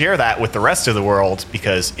you could share that with the rest of the world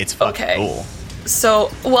because it's fucking cool. So,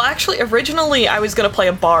 well, actually, originally I was going to play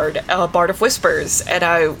a Bard of Whispers,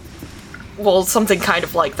 and something kind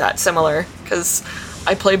of like that, similar, because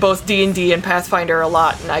I play both D&D and Pathfinder a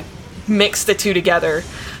lot, and I mix the two together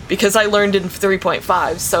because I learned in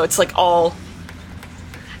 3.5, so it's like all...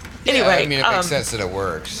 Anyway, I mean, it makes sense that it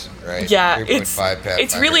works, right? Yeah,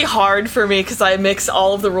 it's really hard for me because I mix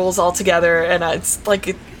all of the rules all together, and it's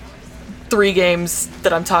like 3 games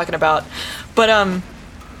that I'm talking about. But,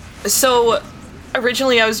 so...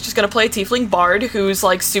 Originally, I was just going to play a Tiefling Bard who's,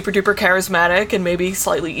 like, super duper charismatic and maybe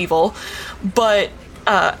slightly evil. But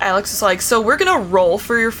Alex was like, so we're going to roll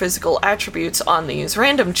for your physical attributes on these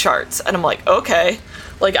random charts. And I'm like, okay.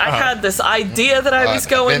 Like, I had this idea that I was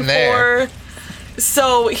going for.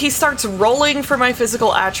 So he starts rolling for my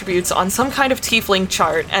physical attributes on some kind of Tiefling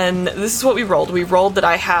chart. And this is what we rolled. We rolled that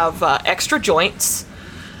I have extra joints.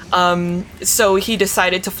 So he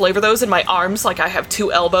decided to flavor those in my arms, like I have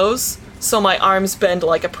 2 elbows. So my arms bend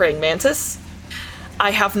like a praying mantis.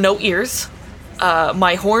 I have no ears.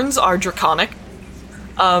 My horns are draconic.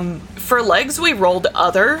 For legs, we rolled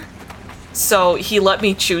other. So he let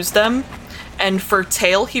me choose them. And for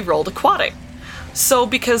tail, he rolled aquatic. So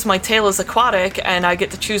because my tail is aquatic and I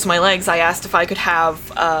get to choose my legs, I asked if I could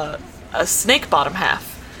have a snake bottom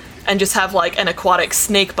half. And just have like an aquatic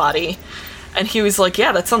snake body. And he was like,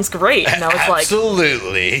 yeah, that sounds great. And I was like,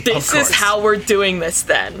 absolutely. This is how we're doing this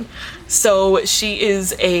then. So she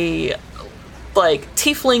is a, like,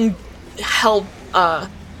 tiefling hell,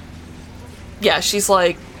 she's,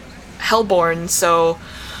 like, hellborn, so,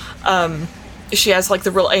 she has, like,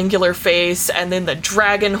 the real angular face, and then the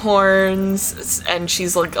dragon horns, and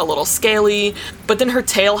she's, like, a little scaly, but then her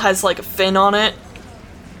tail has, like, a fin on it.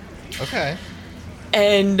 Okay.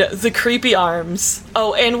 And the creepy arms.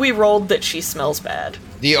 Oh, and we rolled that she smells bad.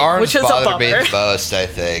 The arms bother me the most, I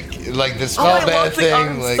think. Like, the smell bad thing.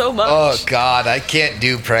 Arms like, so much. Oh, God, I can't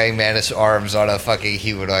do praying mantis arms on a fucking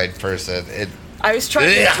humanoid person. I was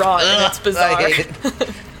trying to draw it, and it's bizarre. I hate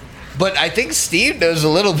it. But I think Steve knows a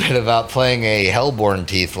little bit about playing a Hellborn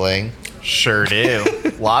tiefling. Sure do.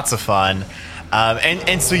 Lots of fun.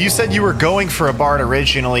 And so you said you were going for a bard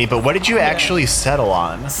originally, but what did you actually settle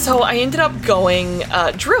on? So I ended up going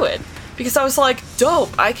druid, because I was like,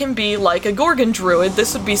 dope, I can be like a Gorgon druid,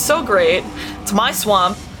 this would be so great. It's my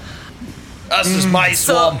swamp. This is my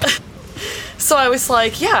swamp. So I was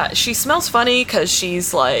like, yeah, she smells funny because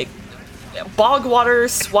she's like bog water,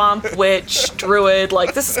 swamp, witch, druid,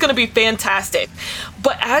 like this is gonna be fantastic.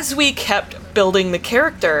 But as we kept building the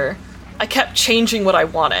character, I kept changing what I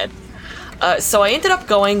wanted. So I ended up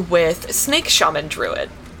going with Snake Shaman Druid.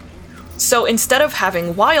 So instead of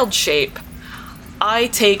having wild shape, I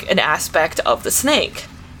take an aspect of the snake.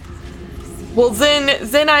 Well,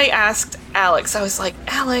 then I asked Alex, I was like,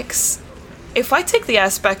 Alex, if I take the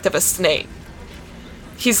aspect of a snake,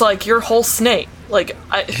 he's like, you're whole snake. Like,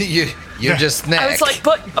 you're just snake. I was like,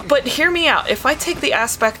 but hear me out. If I take the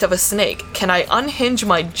aspect of a snake, can I unhinge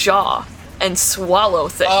my jaw and swallow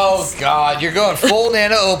things? Oh, God, you're going full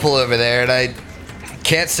Nana Opal over there, and I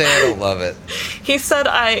can't say I don't love it.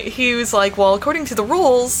 He was like, well, according to the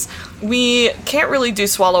rules, we can't really do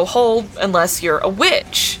swallow whole unless you're a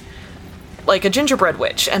witch. Like a gingerbread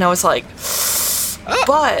witch. And I was like,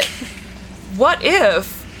 but what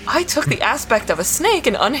if I took the aspect of a snake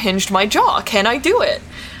and unhinged my jaw? Can I do it?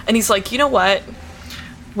 And he's like, you know what?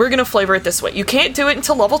 We're going to flavor it this way. You can't do it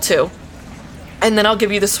until level 2. And then I'll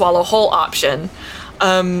give you the swallow whole option.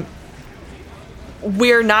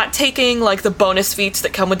 we're not taking like the bonus feats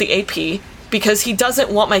that come with the AP because he doesn't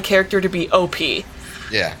want my character to be OP.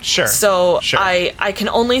 Yeah. Sure. So Sure. I can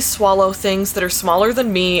only swallow things that are smaller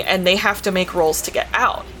than me, and they have to make rolls to get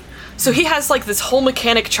out. So he has like this whole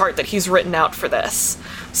mechanic chart that he's written out for this,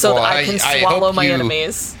 so Well, that I can I swallow hope my you-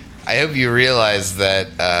 enemies. I hope you realize that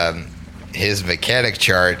his mechanic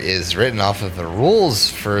chart is written off of the rules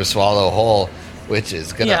for Swallow Whole, which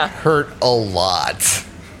is going to Yeah. hurt a lot.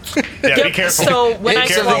 Yeah, be Yep, careful. so when I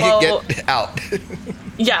So they can swallow, get out.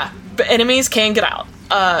 yeah, but enemies can get out.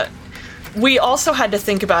 We also had to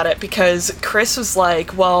think about it because Chris was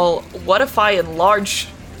like, well, what if I enlarge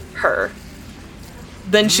her?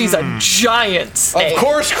 Then she's a giant Of snake.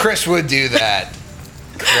 course Chris would do that.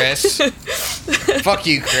 Chris. Fuck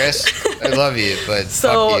you, Chris. I love you, but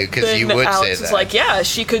So fuck you, because then you would Alex say was that. like, yeah,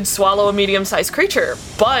 she could swallow a medium-sized creature,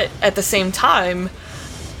 but at the same time,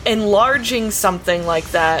 enlarging something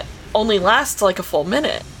like that only lasts like a full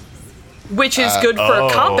minute, which is good for oh.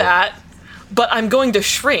 combat, but I'm going to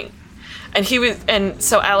shrink. And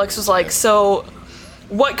so Alex was like, so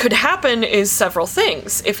what could happen is several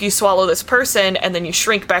things. If you swallow this person and then you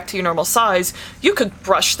shrink back to your normal size, you could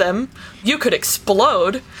brush them, you could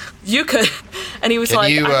explode, you could... And he was Can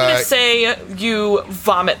like, you, I'm going to say you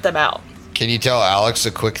vomit them out. Can you tell Alex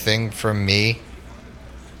a quick thing from me?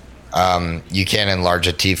 You can't enlarge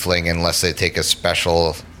a tiefling unless they take a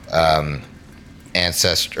special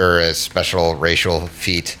ancestor or a special racial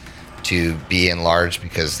feat to be enlarged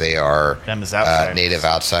because they are Them as outsiders. native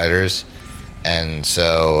outsiders. And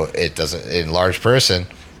so it doesn't, enlarged person,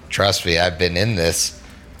 trust me, I've been in this,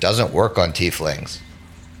 doesn't work on tieflings.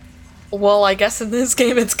 Well, I guess in this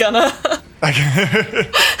game it's gonna.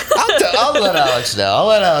 I'll let Alex know. I'll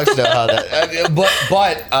let Alex know how that.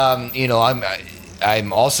 But you know,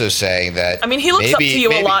 I'm also saying that. I mean, he looks up to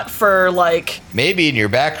you a lot for like. Maybe in your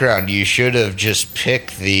background, you should have just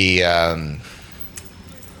picked the.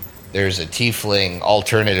 There's a tiefling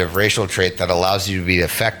alternative racial trait that allows you to be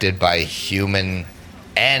affected by human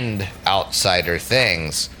and outsider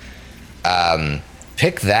things.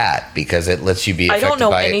 Pick that because it lets you be I affected don't know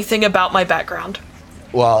by anything about my background.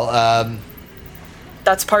 Well,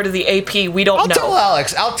 That's part of the AP. We don't I'll know. tell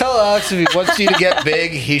Alex. I'll tell Alex if he wants you to get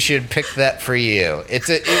big, he should pick that for you.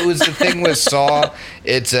 It was the thing with Saw.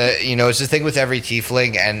 It's the thing with every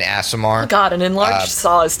tiefling and Aasimar. God, an enlarged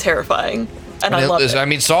saw is terrifying, and I love it. I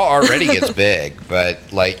mean, Saw already gets big, but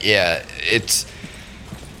like, yeah, it's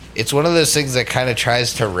one of those things that kind of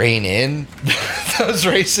tries to rein in those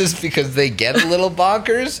races because they get a little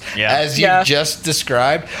bonkers, Yeah. as you just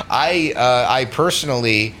described. I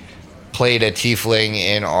personally played a tiefling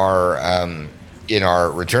in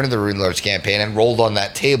our Return of the Rune Lords campaign and rolled on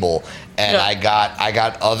that table, and I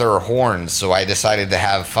got other horns, so I decided to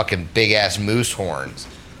have fucking big ass moose horns.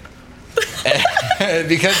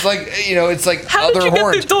 Because it's like How other did you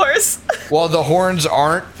horns. get through doors? Well, the horns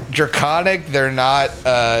aren't draconic. They're not.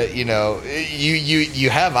 You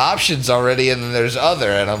have options already, and then there's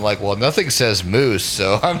other. And I'm like, well, nothing says moose,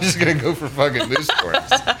 so I'm just gonna go for fucking moose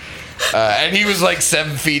horns. And he was like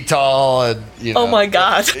 7 feet tall, and Oh my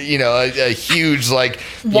God. A huge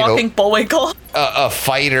Walking Bullwinkle. a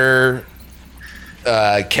fighter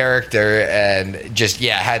character, and just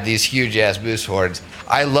had these huge ass moose horns.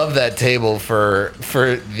 I love that table for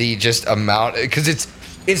the just amount, because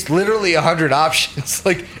it's literally 100 options.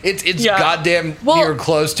 Like it's goddamn near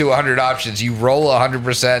close to 100 options. You roll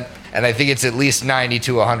 100%, and I think it's at least 90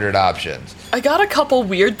 to 100 options. I got a couple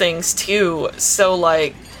weird things too. So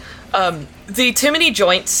the Too Many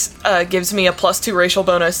Joints gives me a +2 racial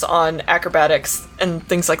bonus on acrobatics and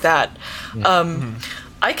things like that.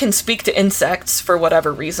 I can speak to insects for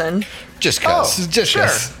whatever reason. Just cause. Sure.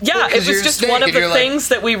 Yeah, it was just one of the things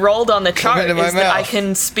that we rolled on the chart into my is that I mouth.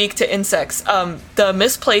 can speak to insects. The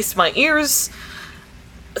misplaced my ears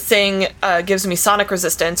thing gives me sonic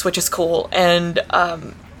resistance, which is cool. And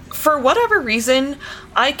for whatever reason,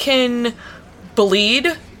 I can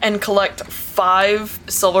bleed and collect 5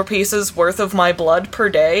 silver pieces worth of my blood per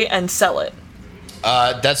day and sell it.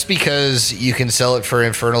 That's because you can sell it for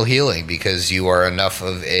infernal healing, because you are enough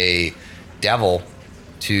of a devil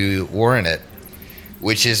to warrant it,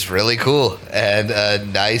 which is really cool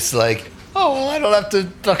and nice. Like, oh well, I don't have to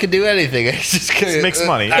fucking do anything. I just makes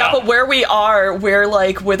money. Yeah, but where we are, we're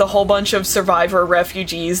like with a whole bunch of survivor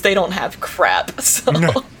refugees. They don't have crap. So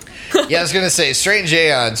Yeah, I was gonna say, Strange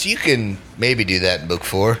Aeons, you can maybe do that in book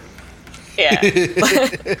 4. yeah.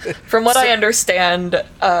 From what I understand,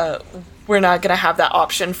 we're not gonna have that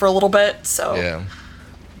option for a little bit. So Yeah.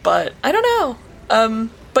 but I don't know.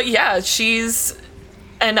 But yeah,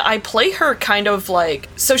 and I play her kind of like,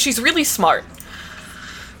 so she's really smart.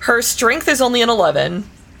 Her strength is only an 11.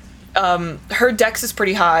 Her dex is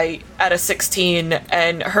pretty high at a 16,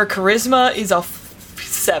 and her charisma is a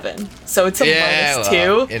 7. So it's a minus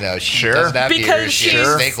 2. You know, she Sure. doesn't have Because ears. She has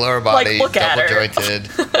a snake lower body, look at double her.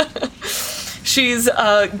 jointed. She's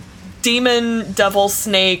a demon devil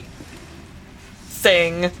snake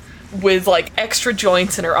thing with like extra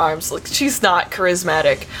joints in her arms. Like, she's not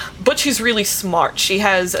charismatic, but she's really smart. She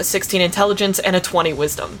has a 16 intelligence and a 20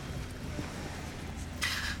 wisdom.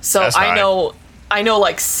 So That's I high. know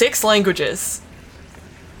like 6 languages.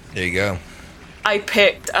 There you go. I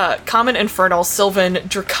picked Common, Infernal, Sylvan,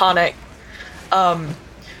 Draconic,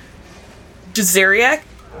 Jazariac,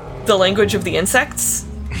 the language of the insects,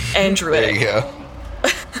 and There Druidic. you go.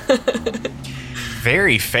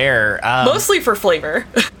 Very fair. Mostly for flavor.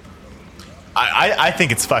 I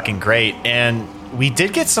think it's fucking great. And we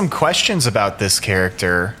did get some questions about this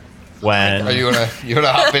character when... Are you wanna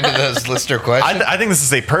hop into those listener questions? I think this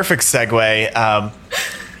is a perfect segue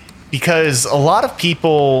because a lot of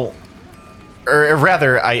people, or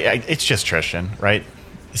rather, it's just Tristan, right?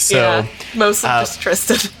 So, Yeah, mostly just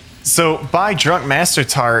Tristan. So, by Drunk Master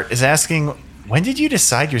Tart is asking, when did you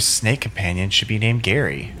decide your snake companion should be named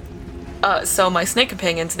Gary? So my snake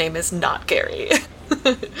companion's name is not Gary.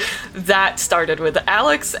 That started with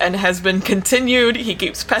Alex and has been continued. He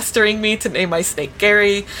keeps pestering me to name my snake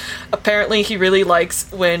Gary. Apparently he really likes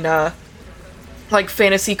when like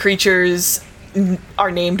fantasy creatures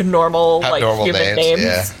are named normal, Have like normal human names.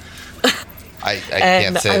 names. Yeah. I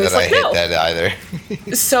And can't say I was that I like, hate no. that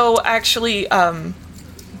either. So actually,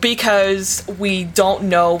 because we don't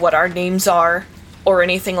know what our names are or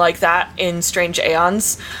anything like that in Strange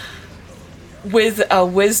Aeons, with a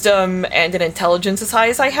wisdom and an intelligence as high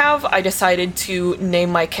as I have, I decided to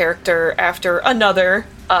name my character after another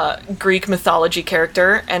Greek mythology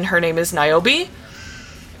character, and her name is Niobe.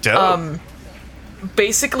 Dope.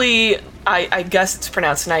 Basically, I guess it's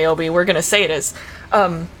pronounced Niobe. We're gonna say it is.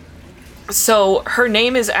 So her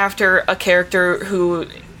name is after a character who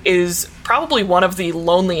is probably one of the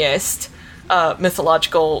loneliest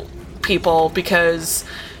mythological people, because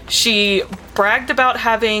she bragged about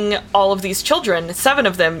having all of these children, 7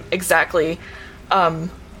 of them exactly. I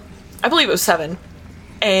believe it was 7.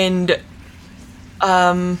 And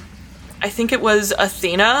I think it was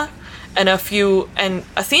Athena and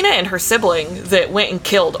Athena and her sibling that went and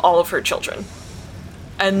killed all of her children.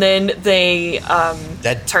 And then they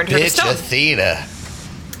That turned her to bitch stone. Athena.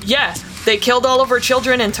 Yeah, they killed all of her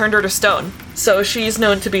children and turned her to stone. So she's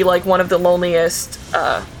known to be like one of the loneliest,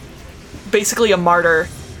 basically a martyr.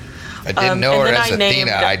 I didn't know and her then as I Athena. named-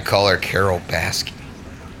 I'd call her Carol Baskin.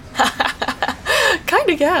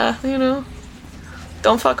 Kinda, yeah, you know.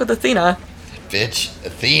 Don't fuck with Athena. Bitch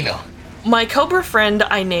Athena. My Cobra friend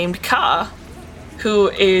I named Ka, who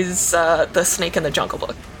is the snake in the Jungle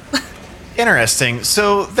Book. Interesting.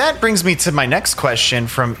 So that brings me to my next question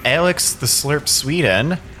from Alex the Slurp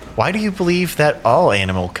Sweden. Why do you believe that all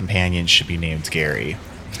animal companions should be named Gary?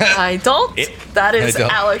 I don't. That is I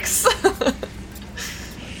don't. Alex.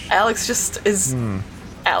 Alex just is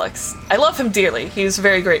Alex. I love him dearly. He's a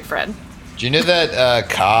very great friend. Do you know that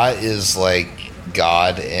Ka is like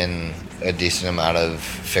God in a decent amount of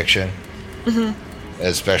fiction? Mm-hmm.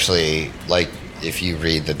 Especially like if you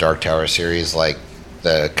read the Dark Tower series, like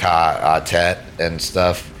the Ka Atet and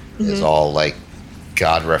stuff is all like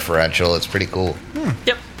God referential. It's pretty cool.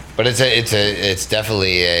 Yep. But it's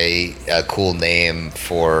definitely a cool name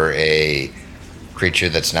for a creature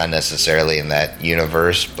that's not necessarily in that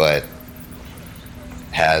universe, but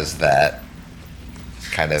has that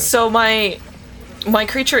kind of. So my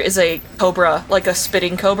creature is a cobra, like a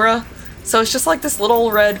spitting cobra. So it's just like this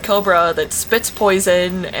little red cobra that spits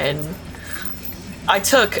poison, and I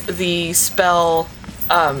took the spell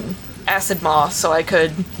Acid Maw so I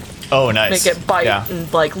could Oh, nice. make it bite Yeah.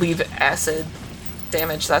 and like leave acid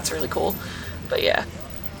damage. That's really cool. But yeah.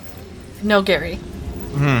 No Gary.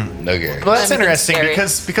 No Gary. Well, that's I think it's interesting scary.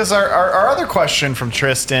 because our other question from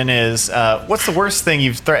Tristan is, what's the worst thing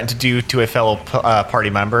you've threatened to do to a fellow party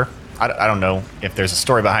member? I don't know if there's a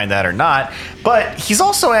story behind that or not, but he's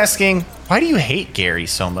also asking, why do you hate Gary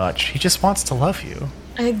so much? He just wants to love you.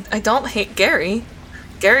 I don't hate Gary.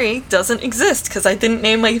 Gary doesn't exist because I didn't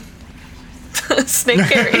name my snake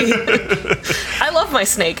Gary. I love my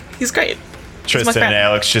snake. He's great. Tristan and friend.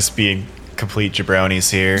 Alex just being complete jabronis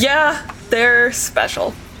here. Yeah, they're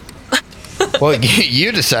special. Well,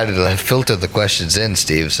 you decided to filter the questions in,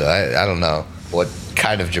 Steve. So I don't know what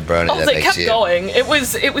kind of jabroni Oh, that they makes kept you. going. It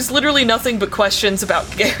was literally nothing but questions about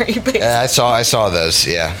Gary. Basically. I saw those.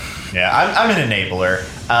 Yeah. Yeah, I'm an enabler.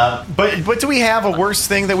 But do we have a worse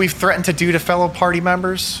thing that we've threatened to do to fellow party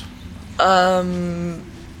members?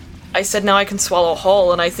 I said now I can swallow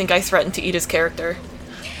whole, and I think I threatened to eat his character.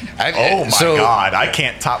 Oh my god, I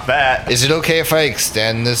can't top that. Is it okay if I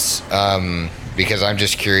extend this? Because I'm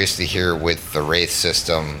just curious to hear with the Wraith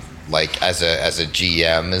system, like as a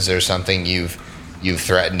GM, is there something you've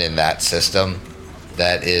threatened in that system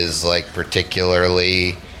that is like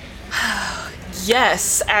particularly?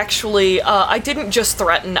 Yes, actually, I didn't just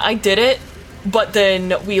threaten, I did it, but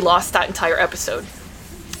then we lost that entire episode.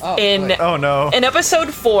 Oh no. In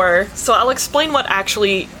episode 4, so I'll explain what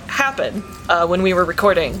actually happened when we were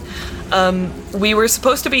recording. We were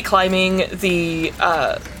supposed to be climbing the...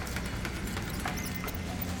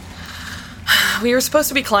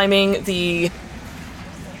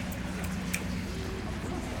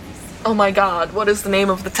 Oh my god, what is the name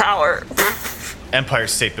of the tower? Empire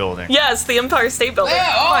State Building. Yes, the Empire State Building.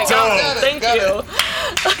 Yeah, oh my god, thank you.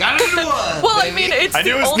 Got it in one. Well, I mean, it's I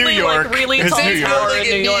knew the it was only New York. like really It was tall New York. tower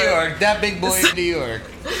in New York. That big boy in New York.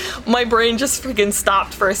 My brain just freaking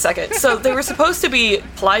stopped for a second. So they were supposed to be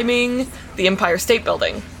climbing the Empire State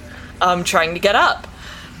Building, trying to get up,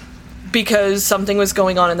 because something was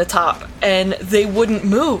going on in the top, and they wouldn't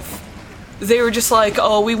move. They were just like,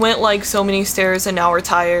 oh, we went like so many stairs and now we're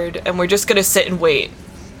tired and we're just gonna sit and wait.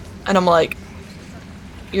 And I'm like,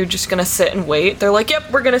 you're just gonna sit and wait? They're like, yep,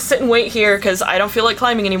 we're gonna sit and wait here because I don't feel like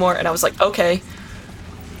climbing anymore. And I was like, okay.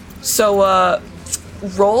 So,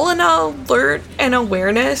 roll an alert and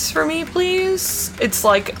awareness for me, please. It's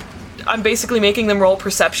like, I'm basically making them roll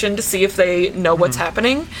perception to see if they know what's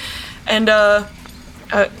happening. And,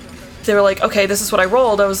 they were like, okay, this is what I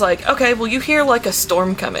rolled. I was like, okay, well, you hear like a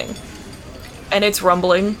storm coming. And it's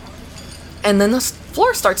rumbling. And then the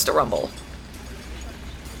floor starts to rumble.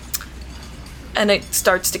 And it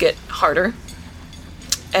starts to get harder.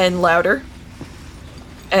 And louder.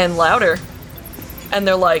 And louder. And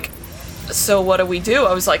they're like, so what do we do?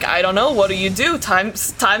 I was like, I don't know. What do you do?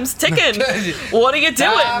 Time's ticking. What are you doing?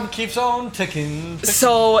 Time keeps on ticking.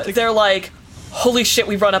 So they're like, holy shit,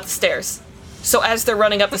 we run up the stairs. So as they're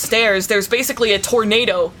running up the stairs, there's basically a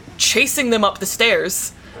tornado chasing them up the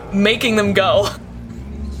stairs, making them go.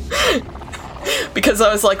 Because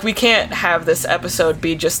I was like, we can't have this episode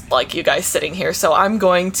be just like you guys sitting here, so I'm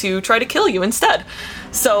going to try to kill you instead.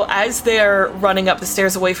 So as they're running up the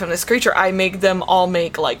stairs away from this creature, I make them all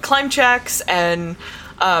make like climb checks and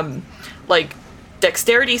like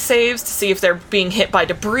dexterity saves to see if they're being hit by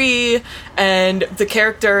debris, and the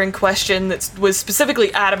character in question that was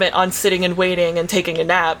specifically adamant on sitting and waiting and taking a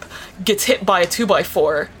nap gets hit by a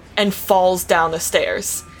 2x4 and falls down the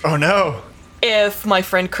stairs. Oh no. If my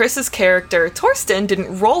friend Chris's character, Torsten,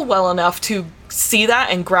 didn't roll well enough to see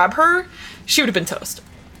that and grab her, she would have been toast.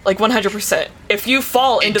 Like 100%. If you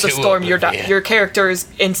fall into the storm, your character is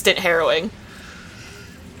instant harrowing.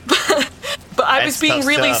 But I was being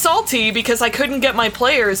really salty because I couldn't get my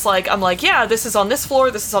players, like, I'm like, yeah, this is on this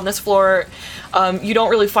floor, this is on this floor. You don't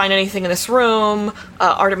really find anything in this room.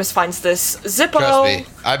 Artemis finds this Zippo. Trust me,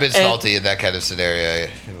 I've been salty in that kind of scenario.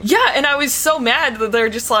 Yeah, and I was so mad that they're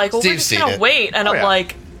just like, well, we're just gonna wait. And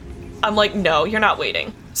I'm like, no, you're not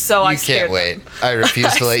waiting. So I scared them. You can't wait. I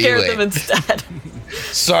refuse to let you wait. I scared them instead.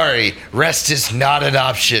 Sorry, rest is not an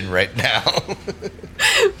option right now.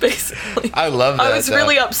 Basically. I love that. I was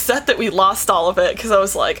really upset that we lost all of it because I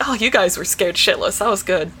was like, oh, you guys were scared shitless. That was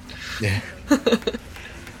good. Yeah.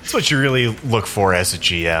 That's what you really look for as a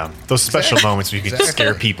GM. Those special moments where you can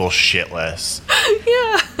scare people shitless.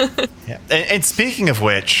 Yeah. And speaking of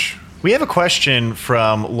which, we have a question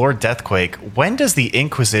from Lord Deathquake. When does the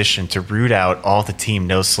Inquisition to root out all the Team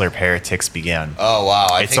No Slurp heretics begin? Oh, wow.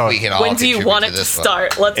 I think we can all When do you want it to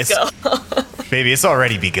start? Let's go. Baby, it's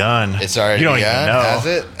already begun. It's already begun? Even know. Has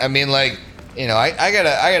it? I mean, like, you know, I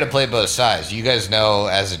gotta play both sides. You guys know,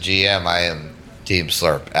 as a GM, I am Team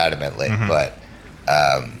Slurp adamantly,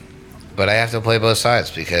 but I have to play both sides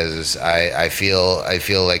because I feel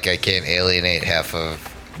like I can't alienate half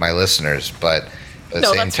of my listeners, but by the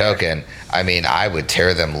same token, I mean, I would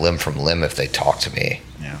tear them limb from limb if they talk to me.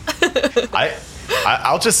 Yeah.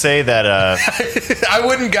 I'll just say that I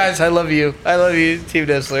wouldn't, guys. I love you, Team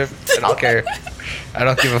No Slurp. I don't care. I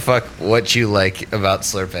don't give a fuck what you like about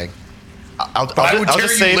slurping. I'll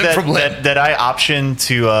just say that I option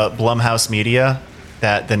to Blumhouse Media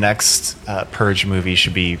that the next Purge movie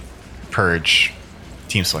should be Purge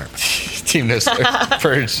Team Slurp. Team No Slurp.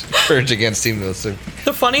 Purge against Team No Slurp.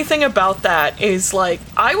 The funny thing about that is, like,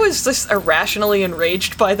 I was just irrationally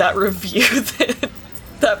enraged by that review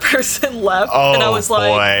that person left, and I was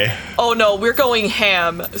like, oh no, we're going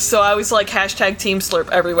ham. So I was like, hashtag Team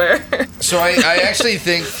Slurp everywhere. So I actually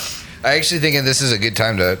think, and this is a good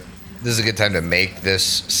time to make this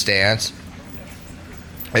stance.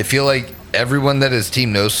 I feel like everyone that is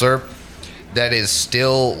Team No Slurp that is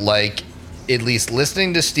still like at least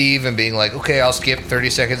listening to Steve and being like, okay, I'll skip 30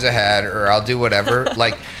 seconds ahead or I'll do whatever.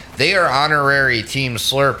 Like, they are honorary Team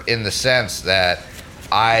Slurp in the sense that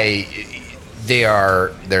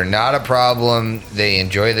they're not a problem. They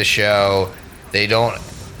enjoy the show. They don't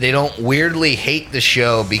weirdly hate the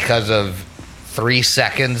show because of 3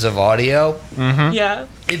 seconds of audio. Mm-hmm. Yeah.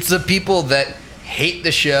 It's the people that hate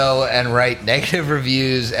the show and write negative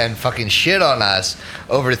reviews and fucking shit on us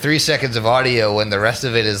over 3 seconds of audio when the rest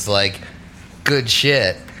of it is like good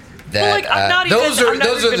shit. That Well, like, I'm not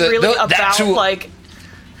even really about, like...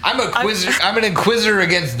 I'm an inquisitor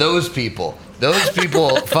against those people. Those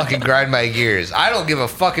people fucking grind my gears. I don't give a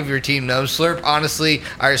fuck if you're Team No Slurp. Honestly,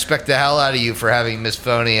 I respect the hell out of you for having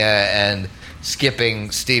Misphonia and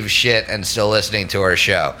skipping Steve's shit and still listening to our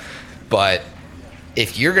show. But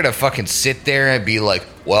if you're going to fucking sit there and be like,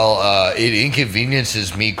 well, it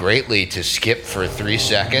inconveniences me greatly to skip for 3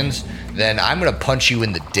 seconds, then I'm going to punch you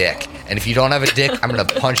in the dick. And if you don't have a dick, I'm going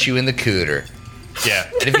to punch you in the cooter. Yeah.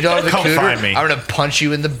 And if you don't have a Come cooter, find me. I'm going to punch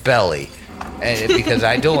you in the belly. And because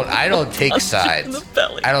I don't take sides.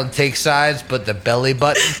 I don't take sides, but the belly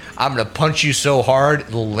button, I'm going to punch you so hard,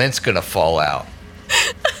 the lint's going to fall out.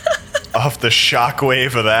 Off the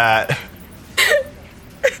shockwave of that.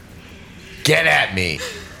 Get at me.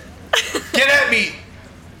 Get at me.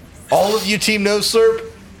 All of you Team No Slurp,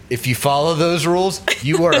 if you follow those rules,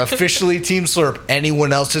 you are officially Team Slurp.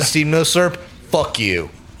 Anyone else is Team No Slurp, fuck you.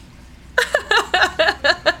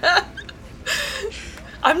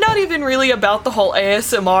 I'm not even really about the whole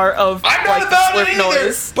ASMR of I'm like not about the it slurp either,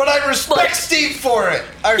 noise. but I respect Like- Steve for it.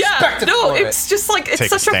 I respect him for it. It's just like it's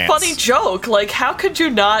Take a such a stance. funny joke. Like, how could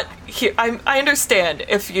you not hear? I understand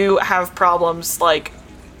if you have problems like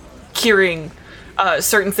hearing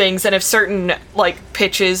certain things, and if certain like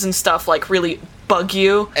pitches and stuff like really bug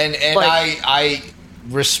you. And like, I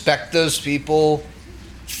respect those people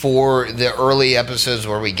for the early episodes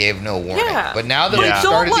where we gave no warning. Yeah. But now that Like, we've don't,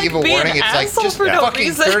 started to like, give a be an warning, it's like asshole just for no fucking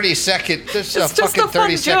reason. 30 second, just It's a just a fucking fun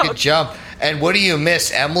 30 second joke. jump. And what do you miss?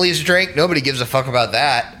 Emily's drink? Nobody gives a fuck about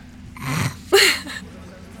that.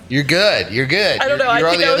 You're good. You're good. I don't know. You're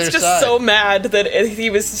I on think the I was other just side. so mad that he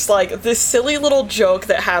was just like, this silly little joke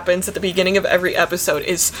that happens at the beginning of every episode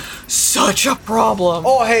is such a problem.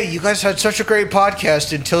 Oh, hey, you guys had such a great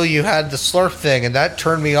podcast until you had the slurp thing, and that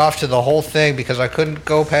turned me off to the whole thing because I couldn't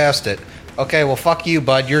go past it. Okay, well, fuck you,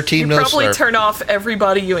 bud. Your team You no probably slurp. turn off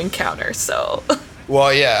everybody you encounter, so...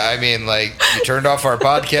 Well, yeah, I mean, like, you turned off our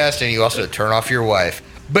podcast, and you also turn off your wife.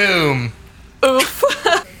 Boom. Oof.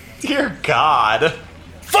 Dear God.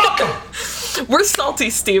 Fuck him. We're salty,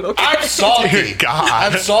 Steve, okay? I'm salty. Dear God.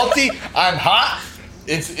 I'm salty. I'm hot.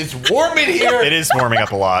 It's warm in here. It is warming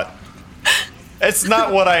up a lot. It's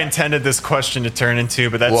not what I intended this question to turn into,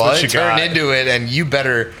 but that's Well, what you it turned got. into it, and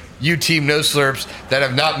you Team No Slurps that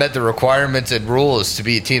have not met the requirements and rules to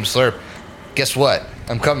be a Team Slurp, guess what?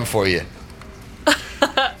 I'm coming for you.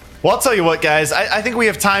 Well, I'll tell you what, guys. I think we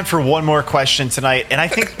have time for one more question tonight, and I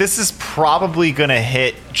think this is probably going to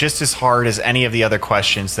hit just as hard as any of the other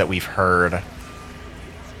questions that we've heard.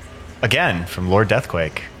 Again, from Lord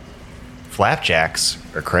Deathquake. Flapjacks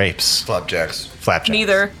or crepes? Flapjacks. Flapjacks.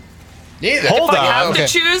 Neither. Neither. Hold If I on. have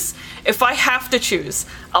Okay. if I have to choose,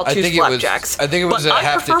 I'll I choose think it was- flapjacks. I think it was but a I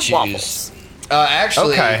have to prefer choose. waffles.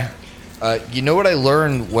 Actually, Okay. You know what I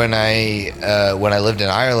learned when I lived in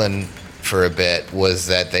Ireland for a bit was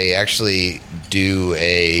that they actually do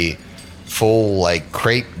a full like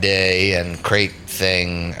crepe day and crepe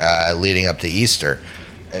thing leading up to Easter.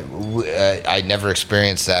 I never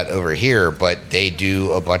experienced that over here, but they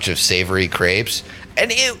do a bunch of savory crepes,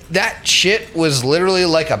 and that shit was literally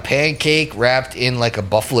like a pancake wrapped in like a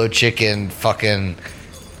buffalo chicken fucking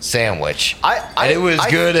sandwich. And it was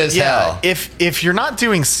good as hell. If you're not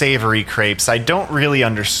doing savory crepes, I don't really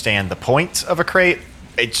understand the point of a crepe.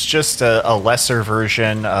 It's just a lesser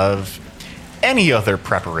version of any other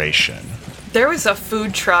preparation. There was a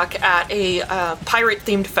food truck at a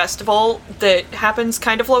pirate-themed festival that happens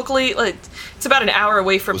kind of locally. Like, it's about an hour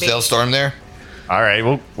away from Was me. Dale there? All right,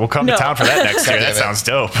 we'll come No. to town for that next year. Damn That it. sounds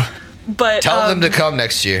dope. But Tell them to come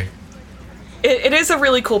next year. it is a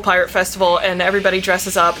really cool pirate festival, and everybody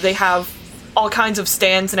dresses up. They have all kinds of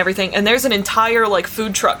stands and everything, and there's an entire like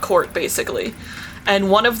food truck court basically.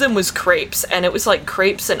 And one of them was crepes, and it was like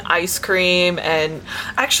crepes and ice cream, and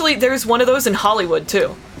actually there's one of those in Hollywood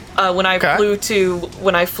too. When I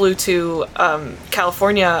flew to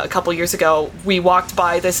California a couple years ago, we walked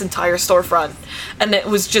by this entire storefront, and it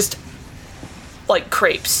was just like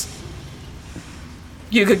crepes.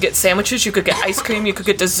 You could get sandwiches, you could get ice cream, you could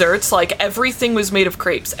get desserts. Like everything was made of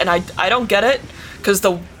crepes, and I don't get it because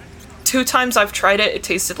 2 times I've tried it, it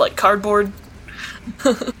tasted like cardboard.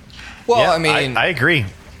 Well, Yeah, I mean, I agree.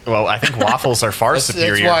 Well, I think waffles are far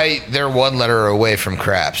superior. that's why they're one letter away from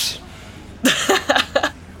craps.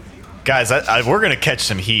 Guys, we're gonna catch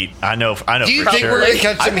some heat. I know. Do you for think sure. we're gonna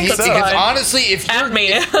catch some heat? so. Because honestly, At me.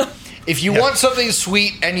 if you want something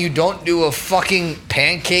sweet and you don't do a fucking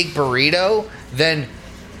pancake burrito, then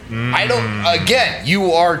I don't. Again,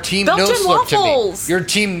 you are team no Belgian slurp to me. waffles. You're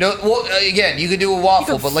team no. Well, again, you could do a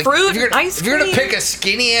waffle, could but like fruit if ice you're gonna cream. pick a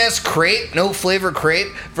skinny ass crepe, no flavor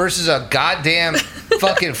crepe versus a goddamn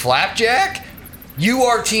fucking flapjack, you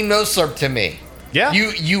are team no slurp to me. Yeah.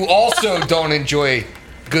 You also don't enjoy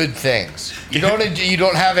good things. You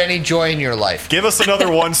don't have any joy in your life. Give us another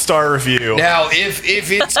 1-star review. Now,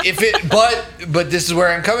 but this is where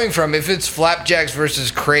I'm coming from. If it's flapjacks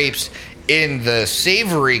versus crepes in the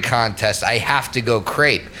savory contest, I have to go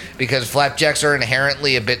crepe because flapjacks are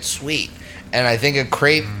inherently a bit sweet, and I think a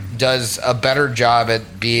crepe does a better job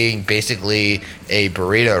at being basically a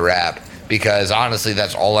burrito wrap. Because honestly,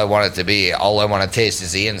 that's all I want it to be. All I want to taste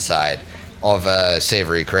is the inside of a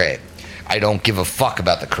savory crepe. I don't give a fuck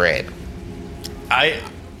about the crepe. I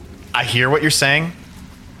hear what you're saying,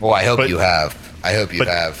 Well, I hope But- you have. I hope you but-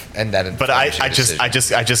 have. And that. but informs your I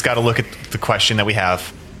decision. just got to look at the question that we have.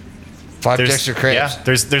 Flapjacks or crepes. Yeah,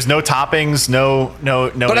 there's no toppings, no.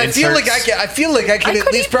 But I feel like inserts. I feel like I can I at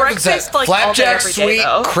could least eat preference that. breakfast, like, all day, Flapjack, every day, sweet,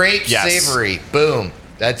 though. crepe, Yes. savory. Boom.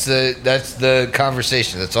 That's the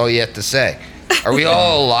conversation. That's all you have to say. Are we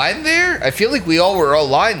all aligned there? I feel like we all were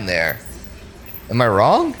aligned there. Am I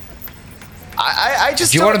wrong? I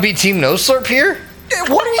just Do you want to be Team No Slurp here?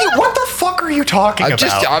 What the fuck are you talking about?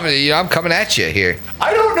 I'm coming at you here.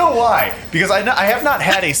 I don't know why, because I have not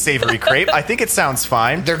had a savory crepe. I think it sounds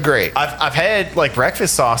fine. They're great. I've had like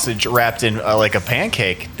breakfast sausage wrapped in like a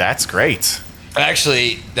pancake. That's great.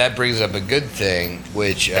 Actually, that brings up a good thing,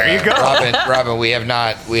 which There you go. Robin, we have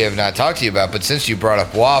not talked to you about. But since you brought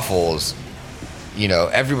up waffles, you know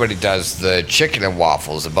everybody does the chicken and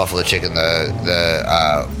waffles, the buffalo chicken,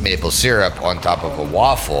 the maple syrup on top of a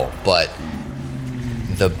waffle. But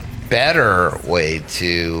the better way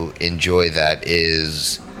to enjoy that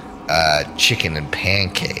is chicken and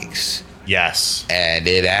pancakes, Yes. and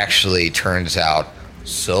it actually turns out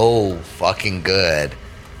so fucking good.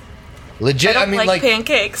 Legit, I don't like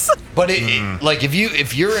pancakes. but like if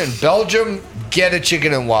you're in Belgium, get a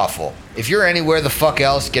chicken and waffle. If you're anywhere the fuck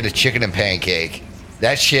else, get a chicken and pancake.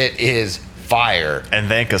 That shit is fire. And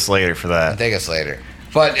thank us later for that. Thank us later.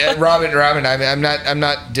 But Robin, I'm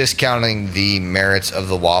not discounting the merits of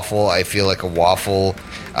the waffle. I feel like a waffle.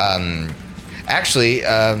 Actually,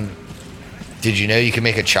 did you know you can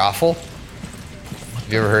make a chaffle? Have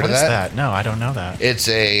you ever heard What of is that? that? No, I don't know that. It's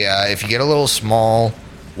a if you get a little small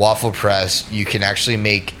waffle press, you can actually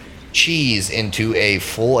make cheese into a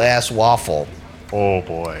full ass waffle. Oh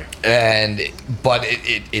boy. But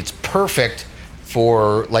it's perfect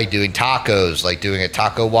for like doing tacos, like doing a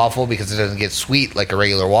taco waffle, because it doesn't get sweet like a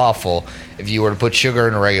regular waffle. If you were to put sugar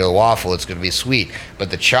in a regular waffle, it's going to be sweet.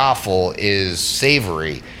 But the chaffle is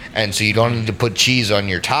savory, and so you don't need to put cheese on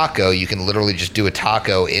your taco. You can literally just do a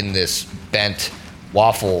taco in this bent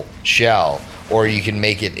waffle shell, or you can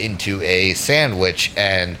make it into a sandwich,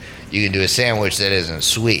 and you can do a sandwich that isn't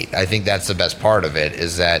sweet. I think that's the best part of it,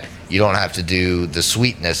 is that you don't have to do the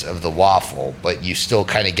sweetness of the waffle, but you still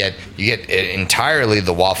kind of get entirely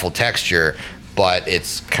the waffle texture, but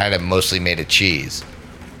it's kind of mostly made of cheese.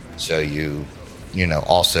 So you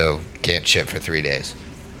also can't ship for 3 days.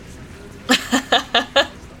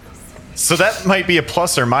 So that might be a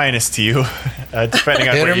plus or minus to you, depending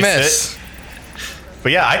on Hit where or you miss. sit.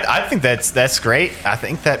 But yeah, I think that's great. I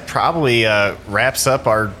think that probably wraps up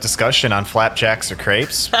our discussion on flapjacks or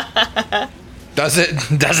crepes. Does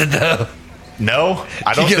it though? No,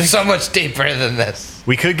 I don't You get think so much deeper than this.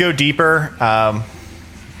 we could go deeper. But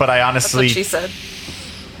I That's honestly, what she said.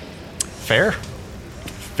 fair,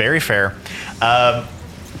 very fair.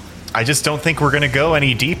 I just don't think we're gonna go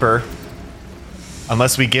any deeper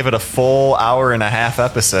unless we give it a full hour and a half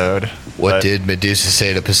episode. What But did Medusa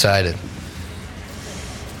say to Poseidon?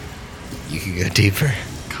 You can go deeper.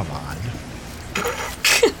 Come on,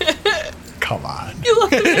 come on. You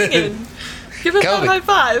look hanging. Give him Kobe. a high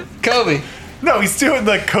five. Kobe. No, he's doing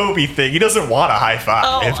the Kobe thing. He doesn't want a high five.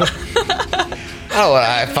 Oh. I don't want a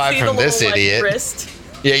high five See the from this little, like, idiot. wrist.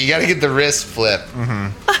 Yeah, you got to get the wrist flip.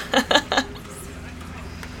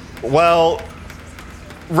 Well,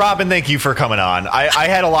 Robin, thank you for coming on. I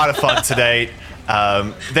had a lot of fun today.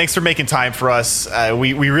 Thanks for making time for us.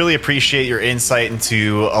 We really appreciate your insight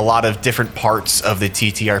into a lot of different parts of the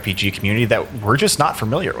TTRPG community that we're just not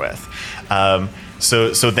familiar with.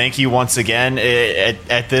 So thank you once again.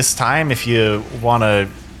 At this time, if you want to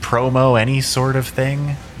promo any sort of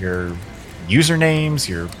thing, your usernames,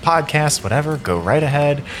 your podcast, whatever, go right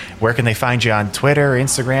ahead. Where can they find you on Twitter,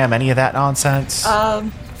 Instagram, any of that nonsense?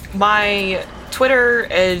 My Twitter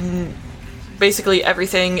and basically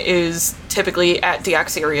everything is typically at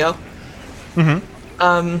Deaxerio.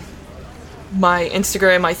 My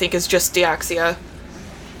Instagram, I think, is just Deaxia.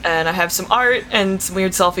 And I have some art and some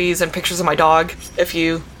weird selfies and pictures of my dog, if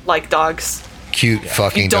you like dogs. Cute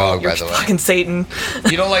fucking You don't, dog, by the you're way. fucking Satan.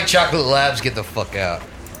 You don't like Chocolate Labs? Get the fuck out.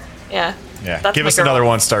 Yeah. Yeah, That's give my us girl. another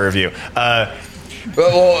 1-star review.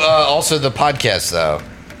 Also the podcast, though.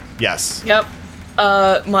 Yes. Yep.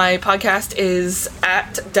 My podcast is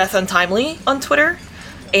at Death Untimely on Twitter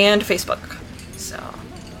and Facebook. So,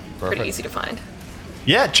 pretty Perfect. easy to find.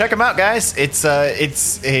 Yeah, check them out, guys. It's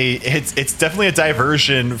definitely a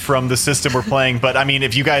diversion from the system we're playing. But I mean,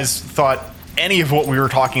 if you guys thought any of what we were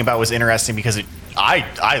talking about was interesting, because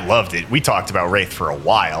I loved it. We talked about Wraith for a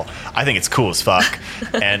while. I think it's cool as fuck,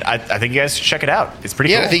 and I think you guys should check it out. It's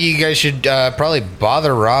pretty cool. I think you guys should probably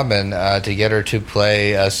bother Robin to get her to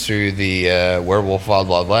play us through the Werewolf Wild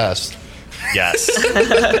Wild West. Yes.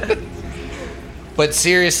 But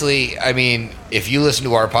seriously, I mean, if you listen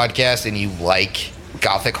to our podcast and you like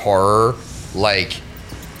gothic horror, like,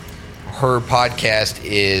 her podcast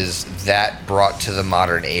is that brought to the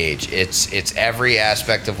modern age. It's every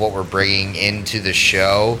aspect of what we're bringing into the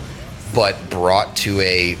show, but brought to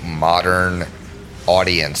a modern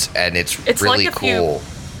audience, and it's really like if cool.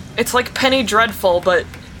 It's like Penny Dreadful, but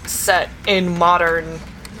set in modern.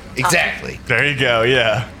 Exactly. There you go.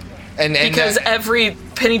 Yeah. And Because that- every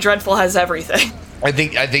Penny Dreadful has everything. I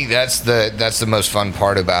think that's the most fun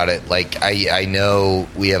part about it. Like, I know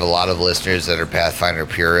we have a lot of listeners that are Pathfinder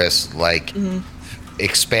purists. Like,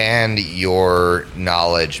 expand your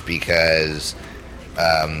knowledge, because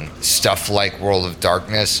stuff like World of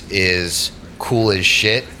Darkness is cool as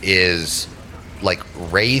shit. Is like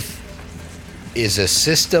Wraith is a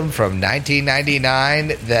system from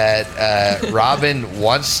 1999 that Robin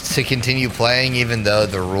wants to continue playing, even though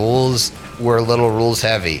the rules were a little rules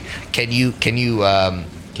heavy. Can you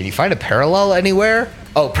find a parallel anywhere?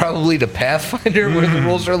 Oh, probably to Pathfinder, where the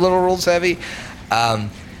rules are a little rules heavy. And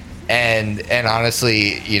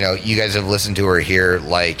honestly, you guys have listened to her here.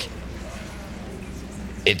 Like,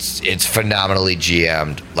 it's phenomenally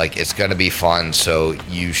GM'd. Like, it's gonna be fun. So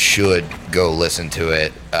you should go listen to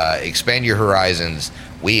it. Expand your horizons.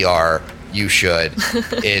 We are. You should.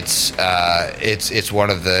 It's one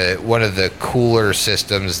of the cooler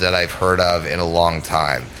systems that I've heard of in a long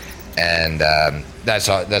time, and that's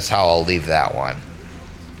how I'll leave that one.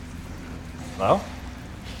 Well,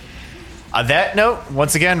 on that note,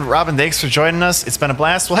 once again, Robin, thanks for joining us. It's been a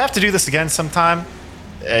blast. We'll have to do this again sometime.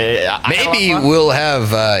 Maybe we'll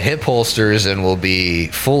have hip holsters and we'll be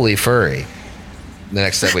fully furry the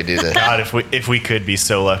next time we do this. God, if we could be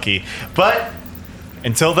so lucky. But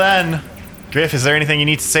until then, Griff, is there anything you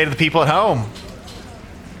need to say to the people at home?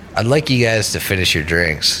 I'd like you guys to finish your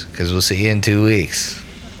drinks, because we'll see you in 2 weeks.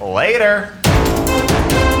 Later.